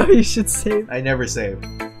fuck? I probably should save. I never save.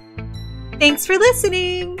 Thanks for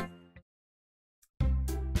listening!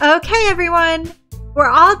 Okay, everyone. We're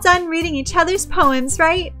all done reading each other's poems,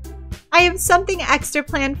 right? I have something extra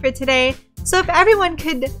planned for today, so if everyone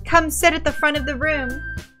could come sit at the front of the room.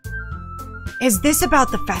 Is this about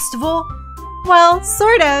the festival? Well,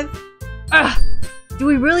 sort of. Ugh! Do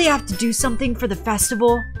we really have to do something for the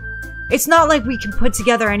festival? It's not like we can put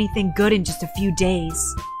together anything good in just a few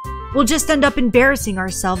days. We'll just end up embarrassing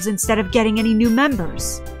ourselves instead of getting any new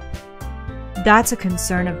members. That's a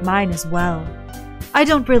concern of mine as well. I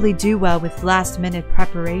don't really do well with last-minute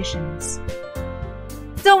preparations.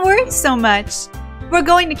 Don't worry so much. We're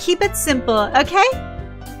going to keep it simple, okay?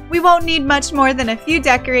 We won't need much more than a few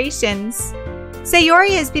decorations.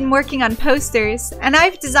 Sayori has been working on posters, and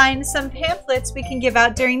I've designed some pamphlets we can give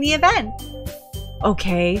out during the event.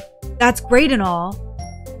 Okay, that's great and all,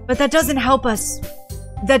 but that doesn't help us.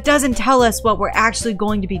 That doesn't tell us what we're actually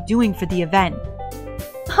going to be doing for the event.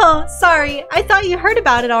 Oh, sorry. I thought you heard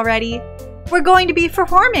about it already. We're going to be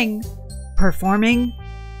performing. Performing?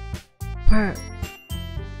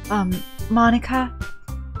 Monika?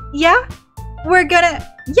 Yeah? We're going...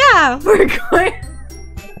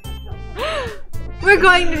 We're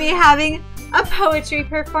going to be having a poetry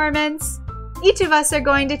performance. Each of us are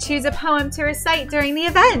going to choose a poem to recite during the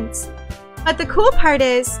event. But the cool part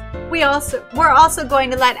is, we're also going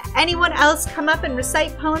to let anyone else come up and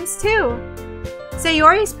recite poems too.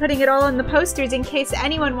 Sayori's putting it all on the posters in case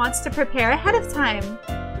anyone wants to prepare ahead of time.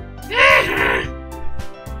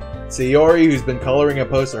 Sayori, who's been coloring a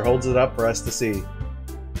poster, holds it up for us to see.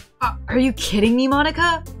 Are you kidding me,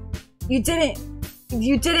 Monika? You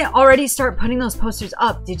didn't already start putting those posters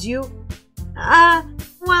up, did you? Well,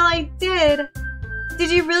 I did.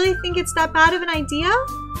 Did you really think it's that bad of an idea?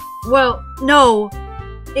 Well, no.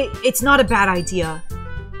 It's not a bad idea.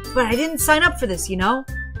 But I didn't sign up for this, you know?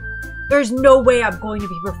 There's no way I'm going to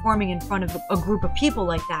be performing in front of a group of people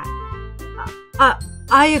like that.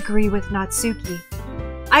 I agree with Natsuki.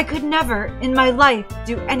 I could never, in my life,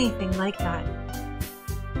 do anything like that.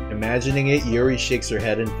 Imagining it, Yuri shakes her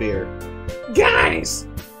head in fear. Guys!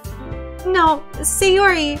 No,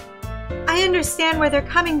 Sayori, I understand where they're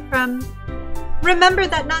coming from. Remember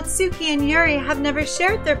that Natsuki and Yuri have never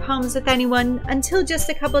shared their poems with anyone until just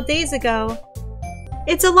a couple days ago.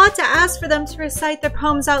 It's a lot to ask for them to recite their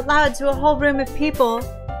poems out loud to a whole room of people.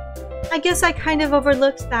 I guess I kind of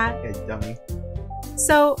overlooked that. Hey, dummy.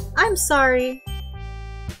 So, I'm sorry.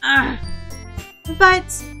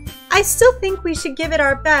 But I still think we should give it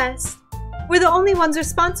our best. We're the only ones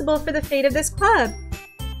responsible for the fate of this club.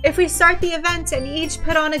 If we start the event and each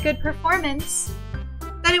put on a good performance,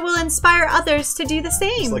 then it will inspire others to do the same.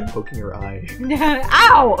 It's like poking your eye.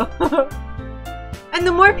 Ow! And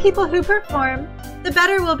the more people who perform, the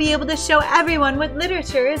better we'll be able to show everyone what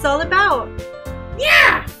literature is all about.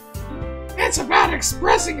 Yeah! It's about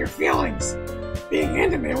expressing your feelings, being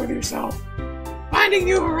intimate with yourself, finding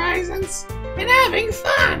new horizons, and having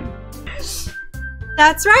fun!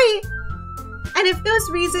 That's right! And if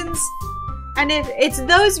it's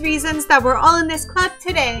those reasons that we're all in this club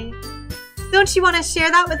today, don't you want to share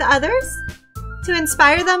that with others? To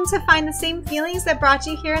inspire them to find the same feelings that brought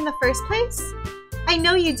you here in the first place? I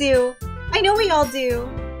know you do. I know we all do.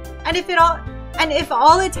 And if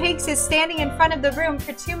all it takes is standing in front of the room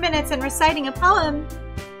for 2 minutes and reciting a poem,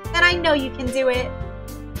 then I know you can do it.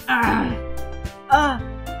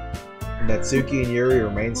 Natsuki and Yuri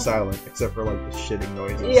remain silent, except for like the shitting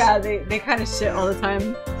noises. Yeah, they kind of shit all the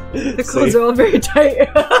time. The clothes are all very tight.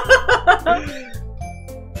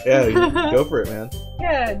 Yeah, go for it, man.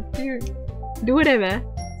 Yeah, do whatever.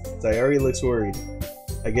 Sayori looks worried.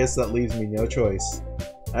 I guess that leaves me no choice.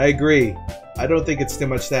 I agree. I don't think it's too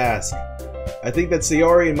much to ask. I think that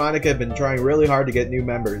Sayori and Monika have been trying really hard to get new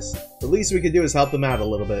members. The least we could do is help them out a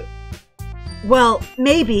little bit. Well,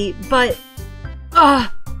 maybe, but...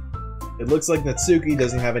 It looks like Natsuki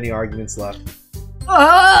doesn't have any arguments left.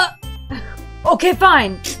 Okay,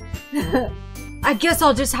 fine. I guess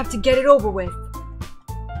I'll just have to get it over with.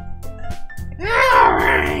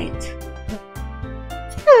 Alright!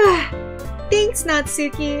 Thanks,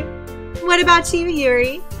 Natsuki. What about you,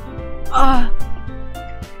 Yuri?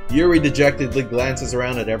 Yuri dejectedly glances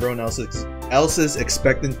around at everyone else's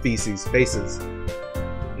expectant faces.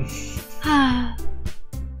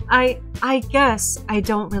 I guess I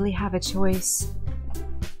don't really have a choice.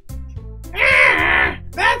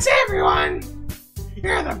 That's everyone!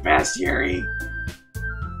 You're the best, Yuri!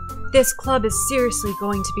 This club is seriously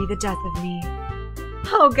going to be the death of me.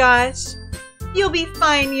 Oh gosh. You'll be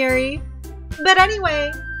fine, Yuri. But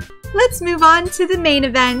anyway, let's move on to the main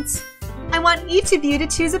event. I want each of you to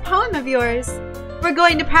choose a poem of yours. We're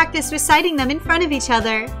going to practice reciting them in front of each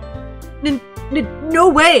other. No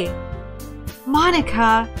way!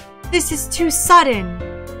 Monika, this is too sudden.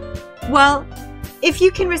 Well, if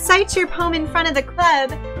you can recite your poem in front of the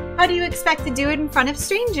club, how do you expect to do it in front of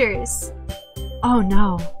strangers? Oh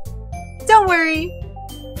no. Don't worry.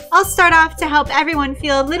 I'll start off to help everyone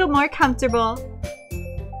feel a little more comfortable.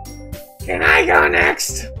 Can I go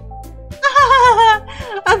next?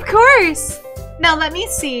 Of course! Now let me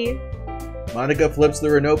see. Monika flips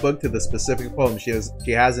through her notebook to the specific poem she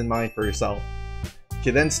has in mind for herself.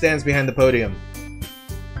 She then stands behind the podium.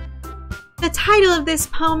 The title of this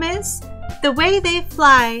poem is The Way They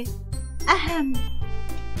Fly. Ahem.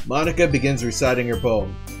 Monika begins reciting her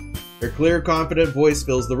poem. Her clear, confident voice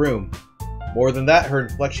fills the room. More than that, her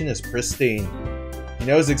inflection is pristine. She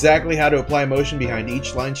knows exactly how to apply emotion behind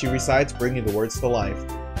each line she recites, bringing the words to life.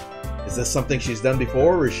 Is this something she's done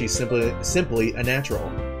before, or is she simply a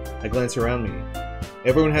natural? I glance around me.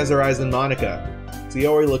 Everyone has their eyes on Monika.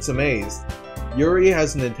 Sayori looks amazed. Yuri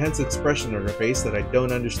has an intense expression on her face that I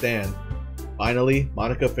don't understand. Finally,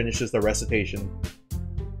 Monika finishes the recitation.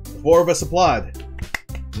 The four of us applaud.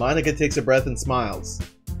 Monika takes a breath and smiles.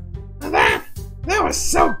 That was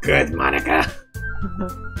so good, Monika!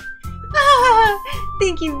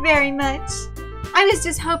 Thank you very much. I was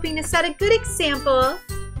just hoping to set a good example.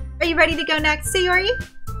 Are you ready to go next, Sayori?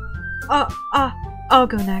 I'll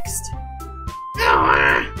go next.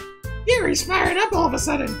 Yuri's fired up all of a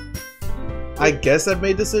sudden. I guess I've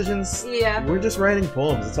made decisions. Yeah. We're just writing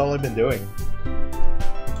poems, that's all I've been doing.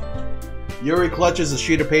 Yuri clutches a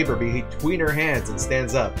sheet of paper between her hands and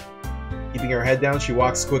stands up. Keeping her head down, she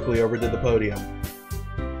walks quickly over to the podium.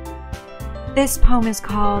 This poem is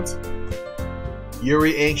called...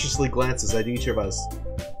 Yuri anxiously glances at each of us.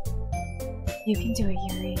 You can do it,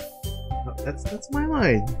 Yuri. That's my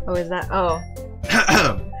line. Oh, is that? Oh.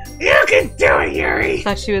 You can do it, Yuri! I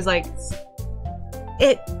thought she was like...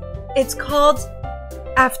 It's called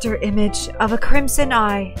After Image of a Crimson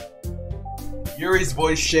Eye. Yuri's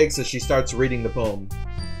voice shakes as she starts reading the poem.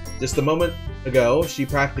 Just a moment ago, she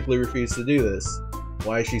practically refused to do this.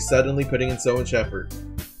 Why is she suddenly putting in so much effort?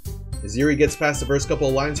 As Yuri gets past the first couple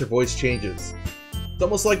of lines, her voice changes. It's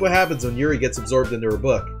almost like what happens when Yuri gets absorbed into her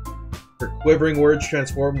book. Her quivering words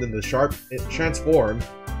transform into the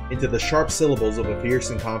sharp syllables of a fierce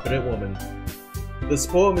and confident woman. This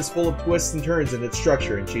poem is full of twists and turns in its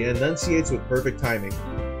structure, and she enunciates with perfect timing.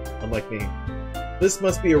 Unlike me. This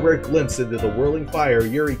must be a rare glimpse into the whirling fire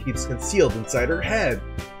Yuri keeps concealed inside her head.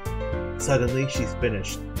 Suddenly, she's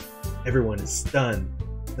finished. Everyone is stunned.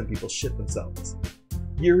 Some people shit themselves.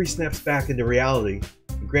 Yuri snaps back into reality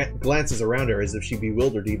and glances around her as if she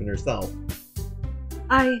bewildered even herself.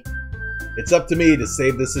 It's up to me to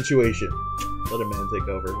save this situation. Let a man take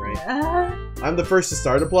over, right? I'm the first to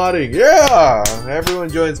start applauding. Yeah! Everyone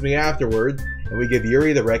joins me afterward, and we give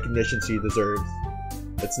Yuri the recognition she deserves.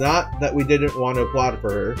 It's not that we didn't want to applaud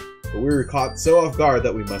for her, but we were caught so off guard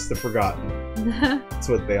that we must have forgotten. That's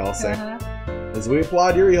what they all say. As we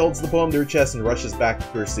applaud, Yuri holds the poem to her chest and rushes back to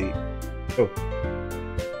her seat. Oh.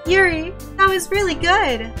 Yuri, that was really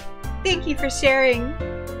good. Thank you for sharing.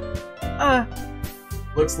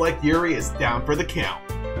 Looks like Yuri is down for the count.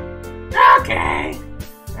 Okay,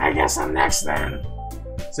 I guess I'm next then.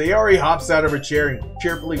 Sayori hops out of her chair and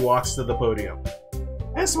cheerfully walks to the podium.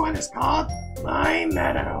 This one is called My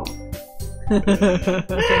Meadow.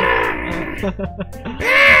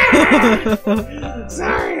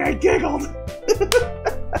 Sorry, I giggled.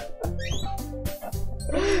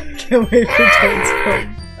 Can't wait for Toad's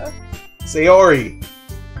poem. Sayori!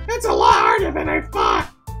 It's a lot harder than I thought.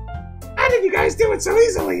 How did you you guys do it so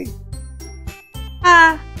easily?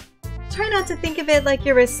 Try not to think of it like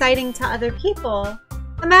you're reciting to other people.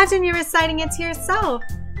 Imagine you're reciting it to yourself,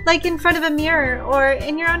 like in front of a mirror or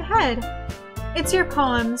in your own head. It's your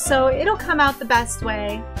poem, so it'll come out the best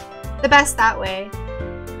way. The best that way.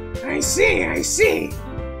 I see.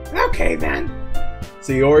 Okay then.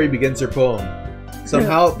 Sayori begins her poem.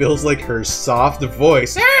 Somehow it feels like her soft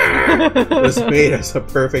voice was made as a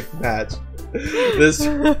perfect match.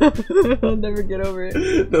 I'll never get over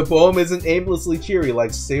it. The poem isn't aimlessly cheery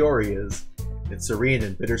like Sayori is. It's serene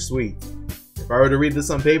and bittersweet. If I were to read this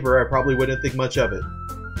on paper, I probably wouldn't think much of it.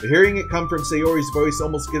 But hearing it come from Sayori's voice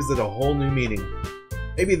almost gives it a whole new meaning.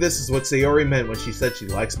 Maybe this is what Sayori meant when she said she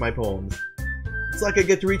likes my poems. It's like I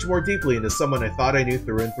get to reach more deeply into someone I thought I knew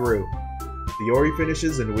through and through. Sayori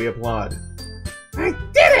finishes and we applaud. I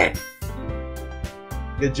did it!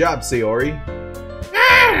 Good job, Sayori.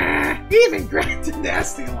 Even Grant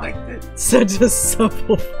Nasty liked it. Such a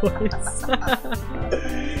supple voice.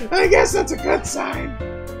 I guess that's a good sign.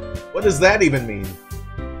 What does that even mean?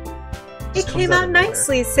 It came out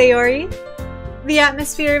nicely, Sayori. The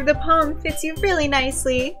atmosphere of the poem fits you really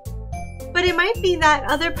nicely. But it might be that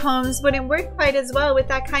other poems wouldn't work quite as well with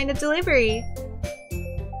that kind of delivery.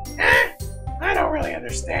 I don't really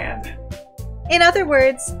understand. In other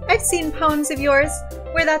words, I've seen poems of yours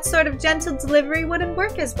where that sort of gentle delivery wouldn't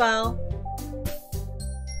work as well.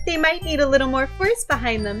 They might need a little more force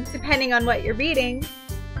behind them, depending on what you're reading.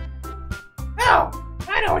 Oh,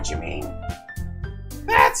 I know what you mean.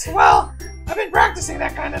 Well, I've been practicing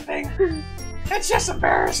that kind of thing. It's just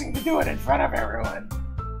embarrassing to do it in front of everyone.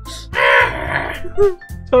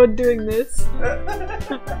 Toad doing this.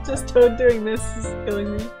 Just Toad doing this is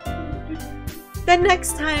killing me. Then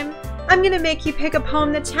next time, I'm gonna make you pick a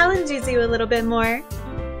poem that challenges you a little bit more.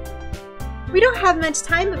 We don't have much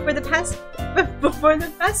time before the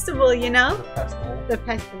festival, you know? The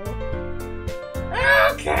festival.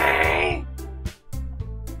 Okay.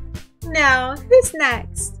 Now, who's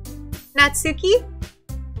next? Natsuki?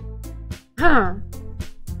 Huh.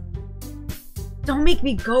 Don't make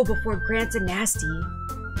me go before Grant's a nasty.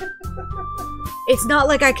 It's not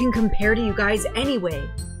like I can compare to you guys anyway.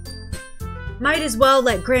 Might as well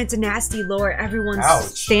let Grant and Nasty lower everyone's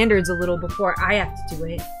standards a little before I have to do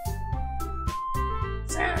it.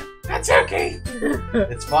 That's okay.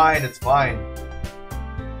 It's fine.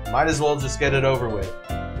 Might as well just get it over with.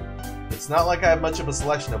 It's not like I have much of a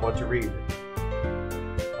selection of what to read.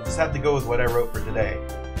 I'll just have to go with what I wrote for today.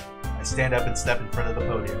 I stand up and step in front of the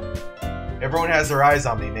podium. Everyone has their eyes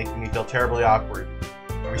on me, making me feel terribly awkward.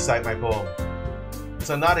 I recite my poem.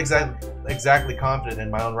 So I'm not exactly confident in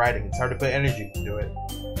my own writing. It's hard to put energy into it.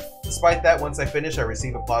 Despite that, once I finish, I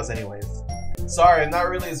receive applause anyways. Sorry, I'm not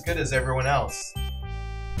really as good as everyone else.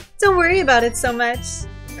 Don't worry about it so much.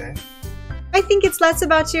 Okay. I think it's less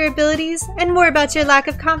about your abilities and more about your lack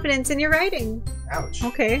of confidence in your writing. Ouch.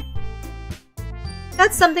 Okay.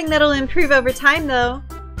 That's something that'll improve over time, though.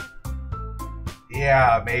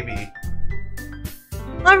 Yeah, maybe.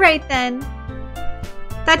 Alright then.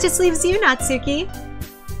 That just leaves you, Natsuki.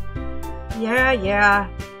 Yeah.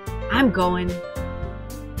 I'm going.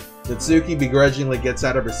 Natsuki begrudgingly gets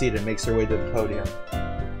out of her seat and makes her way to the podium.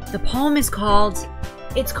 The poem is called...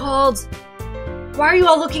 It's called... Why are you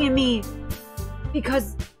all looking at me?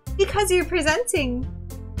 Because you're presenting.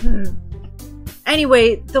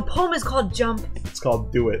 Anyway, the poem is called Jump. It's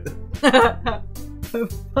called Do It.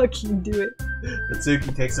 Fucking do it.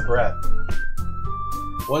 Natsuki takes a breath.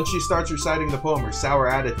 Once she starts reciting the poem, her sour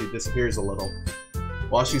attitude disappears a little.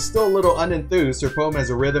 While she's still a little unenthused, her poem has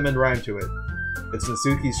a rhythm and rhyme to it. It's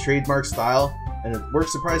Natsuki's trademark style, and it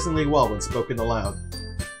works surprisingly well when spoken aloud.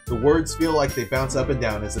 The words feel like they bounce up and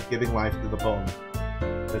down as if giving life to the poem.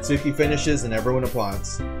 Natsuki finishes and everyone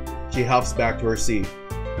applauds. She hops back to her seat.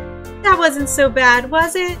 That wasn't so bad,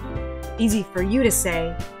 was it? Easy for you to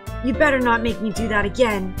say. You better not make me do that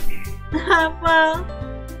again. Well,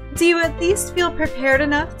 do you at least feel prepared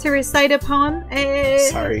enough to recite a poem?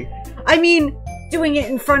 Sorry. I mean, doing it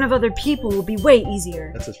in front of other people will be way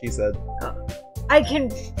easier. That's what she said. I can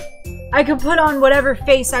put on whatever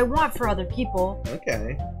face I want for other people.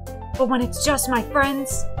 Okay. But when it's just my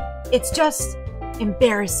friends, it's just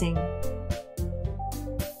embarrassing.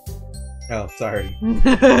 Oh, sorry.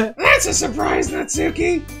 That's a surprise,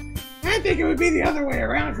 Natsuki. I think it would be the other way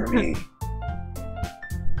around for me.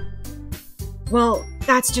 Well,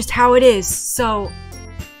 that's just how it is, so...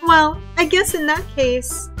 Well, I guess in that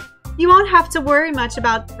case, you won't have to worry much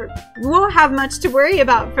about... You won't have much to worry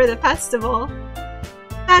about for the festival.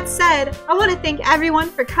 That said, I want to thank everyone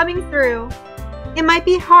for coming through. It might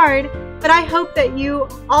be hard, but I hope that you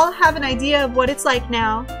all have an idea of what it's like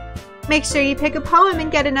now. Make sure you pick a poem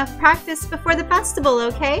and get enough practice before the festival,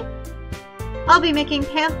 okay? I'll be making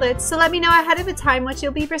pamphlets, so let me know ahead of time what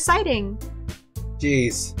you'll be reciting.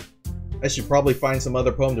 Jeez. I should probably find some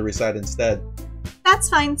other poem to recite instead. That's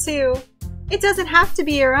fine too. It doesn't have to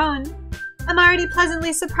be your own. I'm already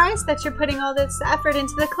pleasantly surprised that you're putting all this effort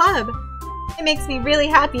into the club. It makes me really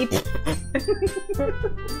happy.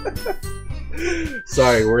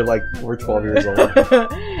 Sorry, we're 12 years old.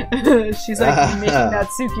 She's like making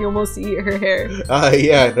Natsuki almost eat her hair.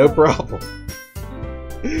 Yeah, no problem.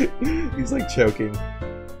 He's like choking.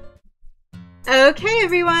 Okay,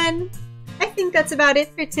 everyone. I think that's about it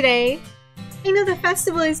for today. I know the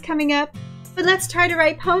festival is coming up, but let's try to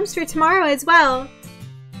write poems for tomorrow as well.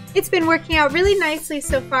 It's been working out really nicely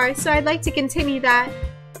so far, so I'd like to continue that.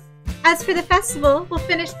 As for the festival, we'll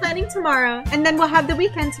finish planning tomorrow, and then we'll have the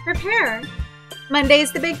weekend to prepare.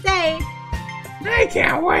 Monday's the big day. I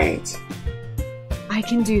can't wait. I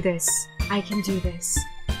can do this. I can do this.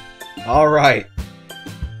 Alright.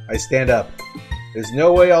 I stand up. There's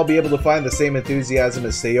no way I'll be able to find the same enthusiasm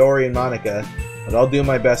as Sayori and Monika, but I'll do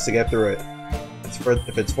my best to get through it.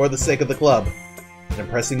 If it's for the sake of the club, and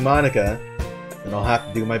impressing Monika, then I'll have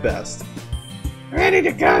to do my best. Ready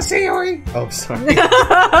to go, Sayori? Oh, sorry.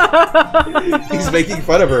 He's making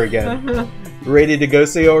fun of her again. Ready to go,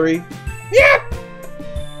 Sayori? Yep!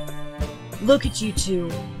 Look at you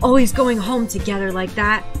two, always going home together like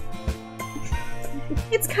that.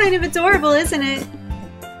 It's kind of adorable, isn't it?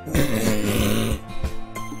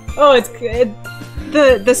 Oh,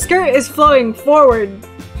 the skirt is flowing forward.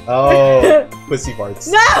 Oh, pussy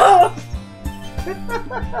farts. No!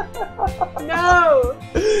 No!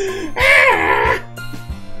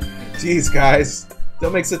 Jeez, guys.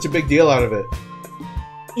 Don't make such a big deal out of it.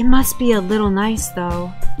 It must be a little nice,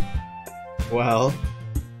 though. Well,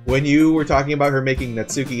 when you were talking about her making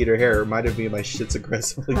Natsuki eat her hair, it reminded me of my shits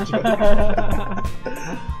aggressively joke.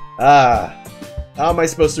 How am I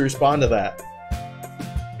supposed to respond to that?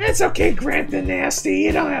 It's okay, Grant the Nasty.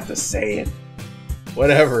 You don't have to say it.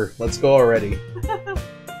 Whatever. Let's go already.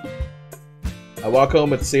 I walk home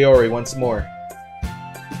with Sayori once more.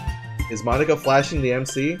 Is Monika flashing the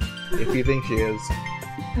MC? If you think she is.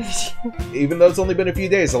 Even though it's only been a few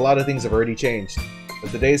days, a lot of things have already changed. But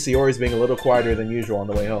today, Sayori's being a little quieter than usual on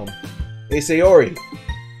the way home. Hey, Sayori!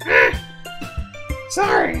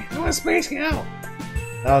 Sorry, I was spacing out.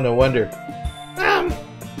 Oh, no wonder.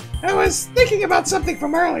 I was thinking about something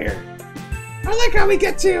from earlier. I like how we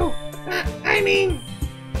get to...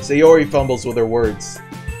 Sayori fumbles with her words.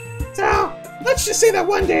 So, let's just say that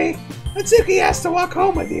one day, Natsuki has to walk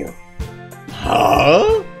home with you.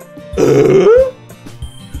 Huh?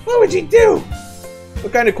 What would you do?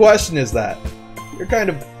 What kind of question is that? You're kind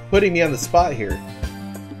of putting me on the spot here.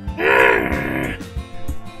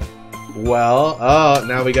 Well,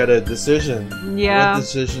 now we got a decision. Yeah. What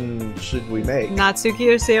decision should we make? Natsuki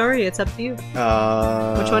or Sayori, it's up to you.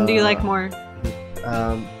 Which one do you like more?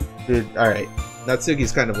 Alright.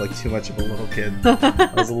 Natsuki's kind of like too much of a little kid.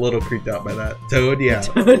 I was a little creeped out by that. Toad, yeah.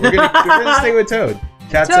 We're gonna stay with Toad.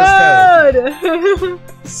 Cat says Toad.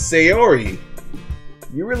 Sayori,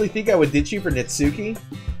 you really think I would ditch you for Natsuki?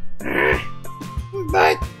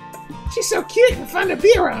 But she's so cute and fun to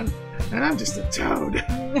be around, and I'm just a toad.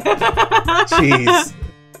 Jeez.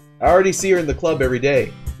 I already see her in the club every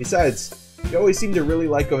day. Besides, you always seem to really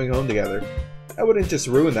like going home together. I wouldn't just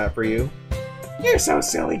ruin that for you. You're so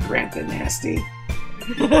silly, Grant the Nasty.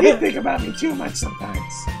 You think about me too much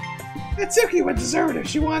sometimes. Natsuki would deserve it if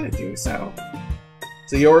she wanted to, so...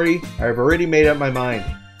 Sayori, I've already made up my mind.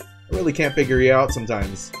 I really can't figure you out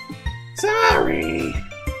sometimes. Sorry!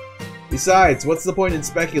 Besides, what's the point in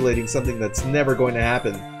speculating something that's never going to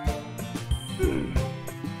happen?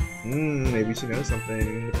 Maybe she knows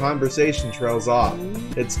something. The conversation trails off.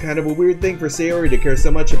 It's kind of a weird thing for Sayori to care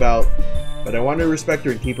so much about, but I want to respect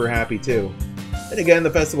her and keep her happy too. And again, the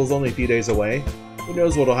festival's only a few days away. Who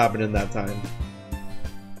knows what'll happen in that time.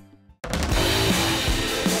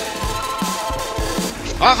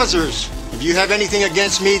 Officers, if you have anything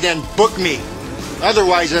against me, then book me.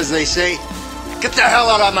 Otherwise, as they say, get the hell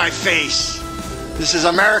out of my face. This is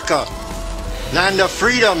America, land of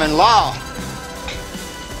freedom and law.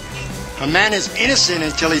 A man is innocent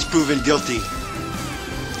until he's proven guilty.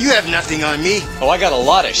 You have nothing on me. Oh, I got a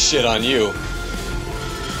lot of shit on you.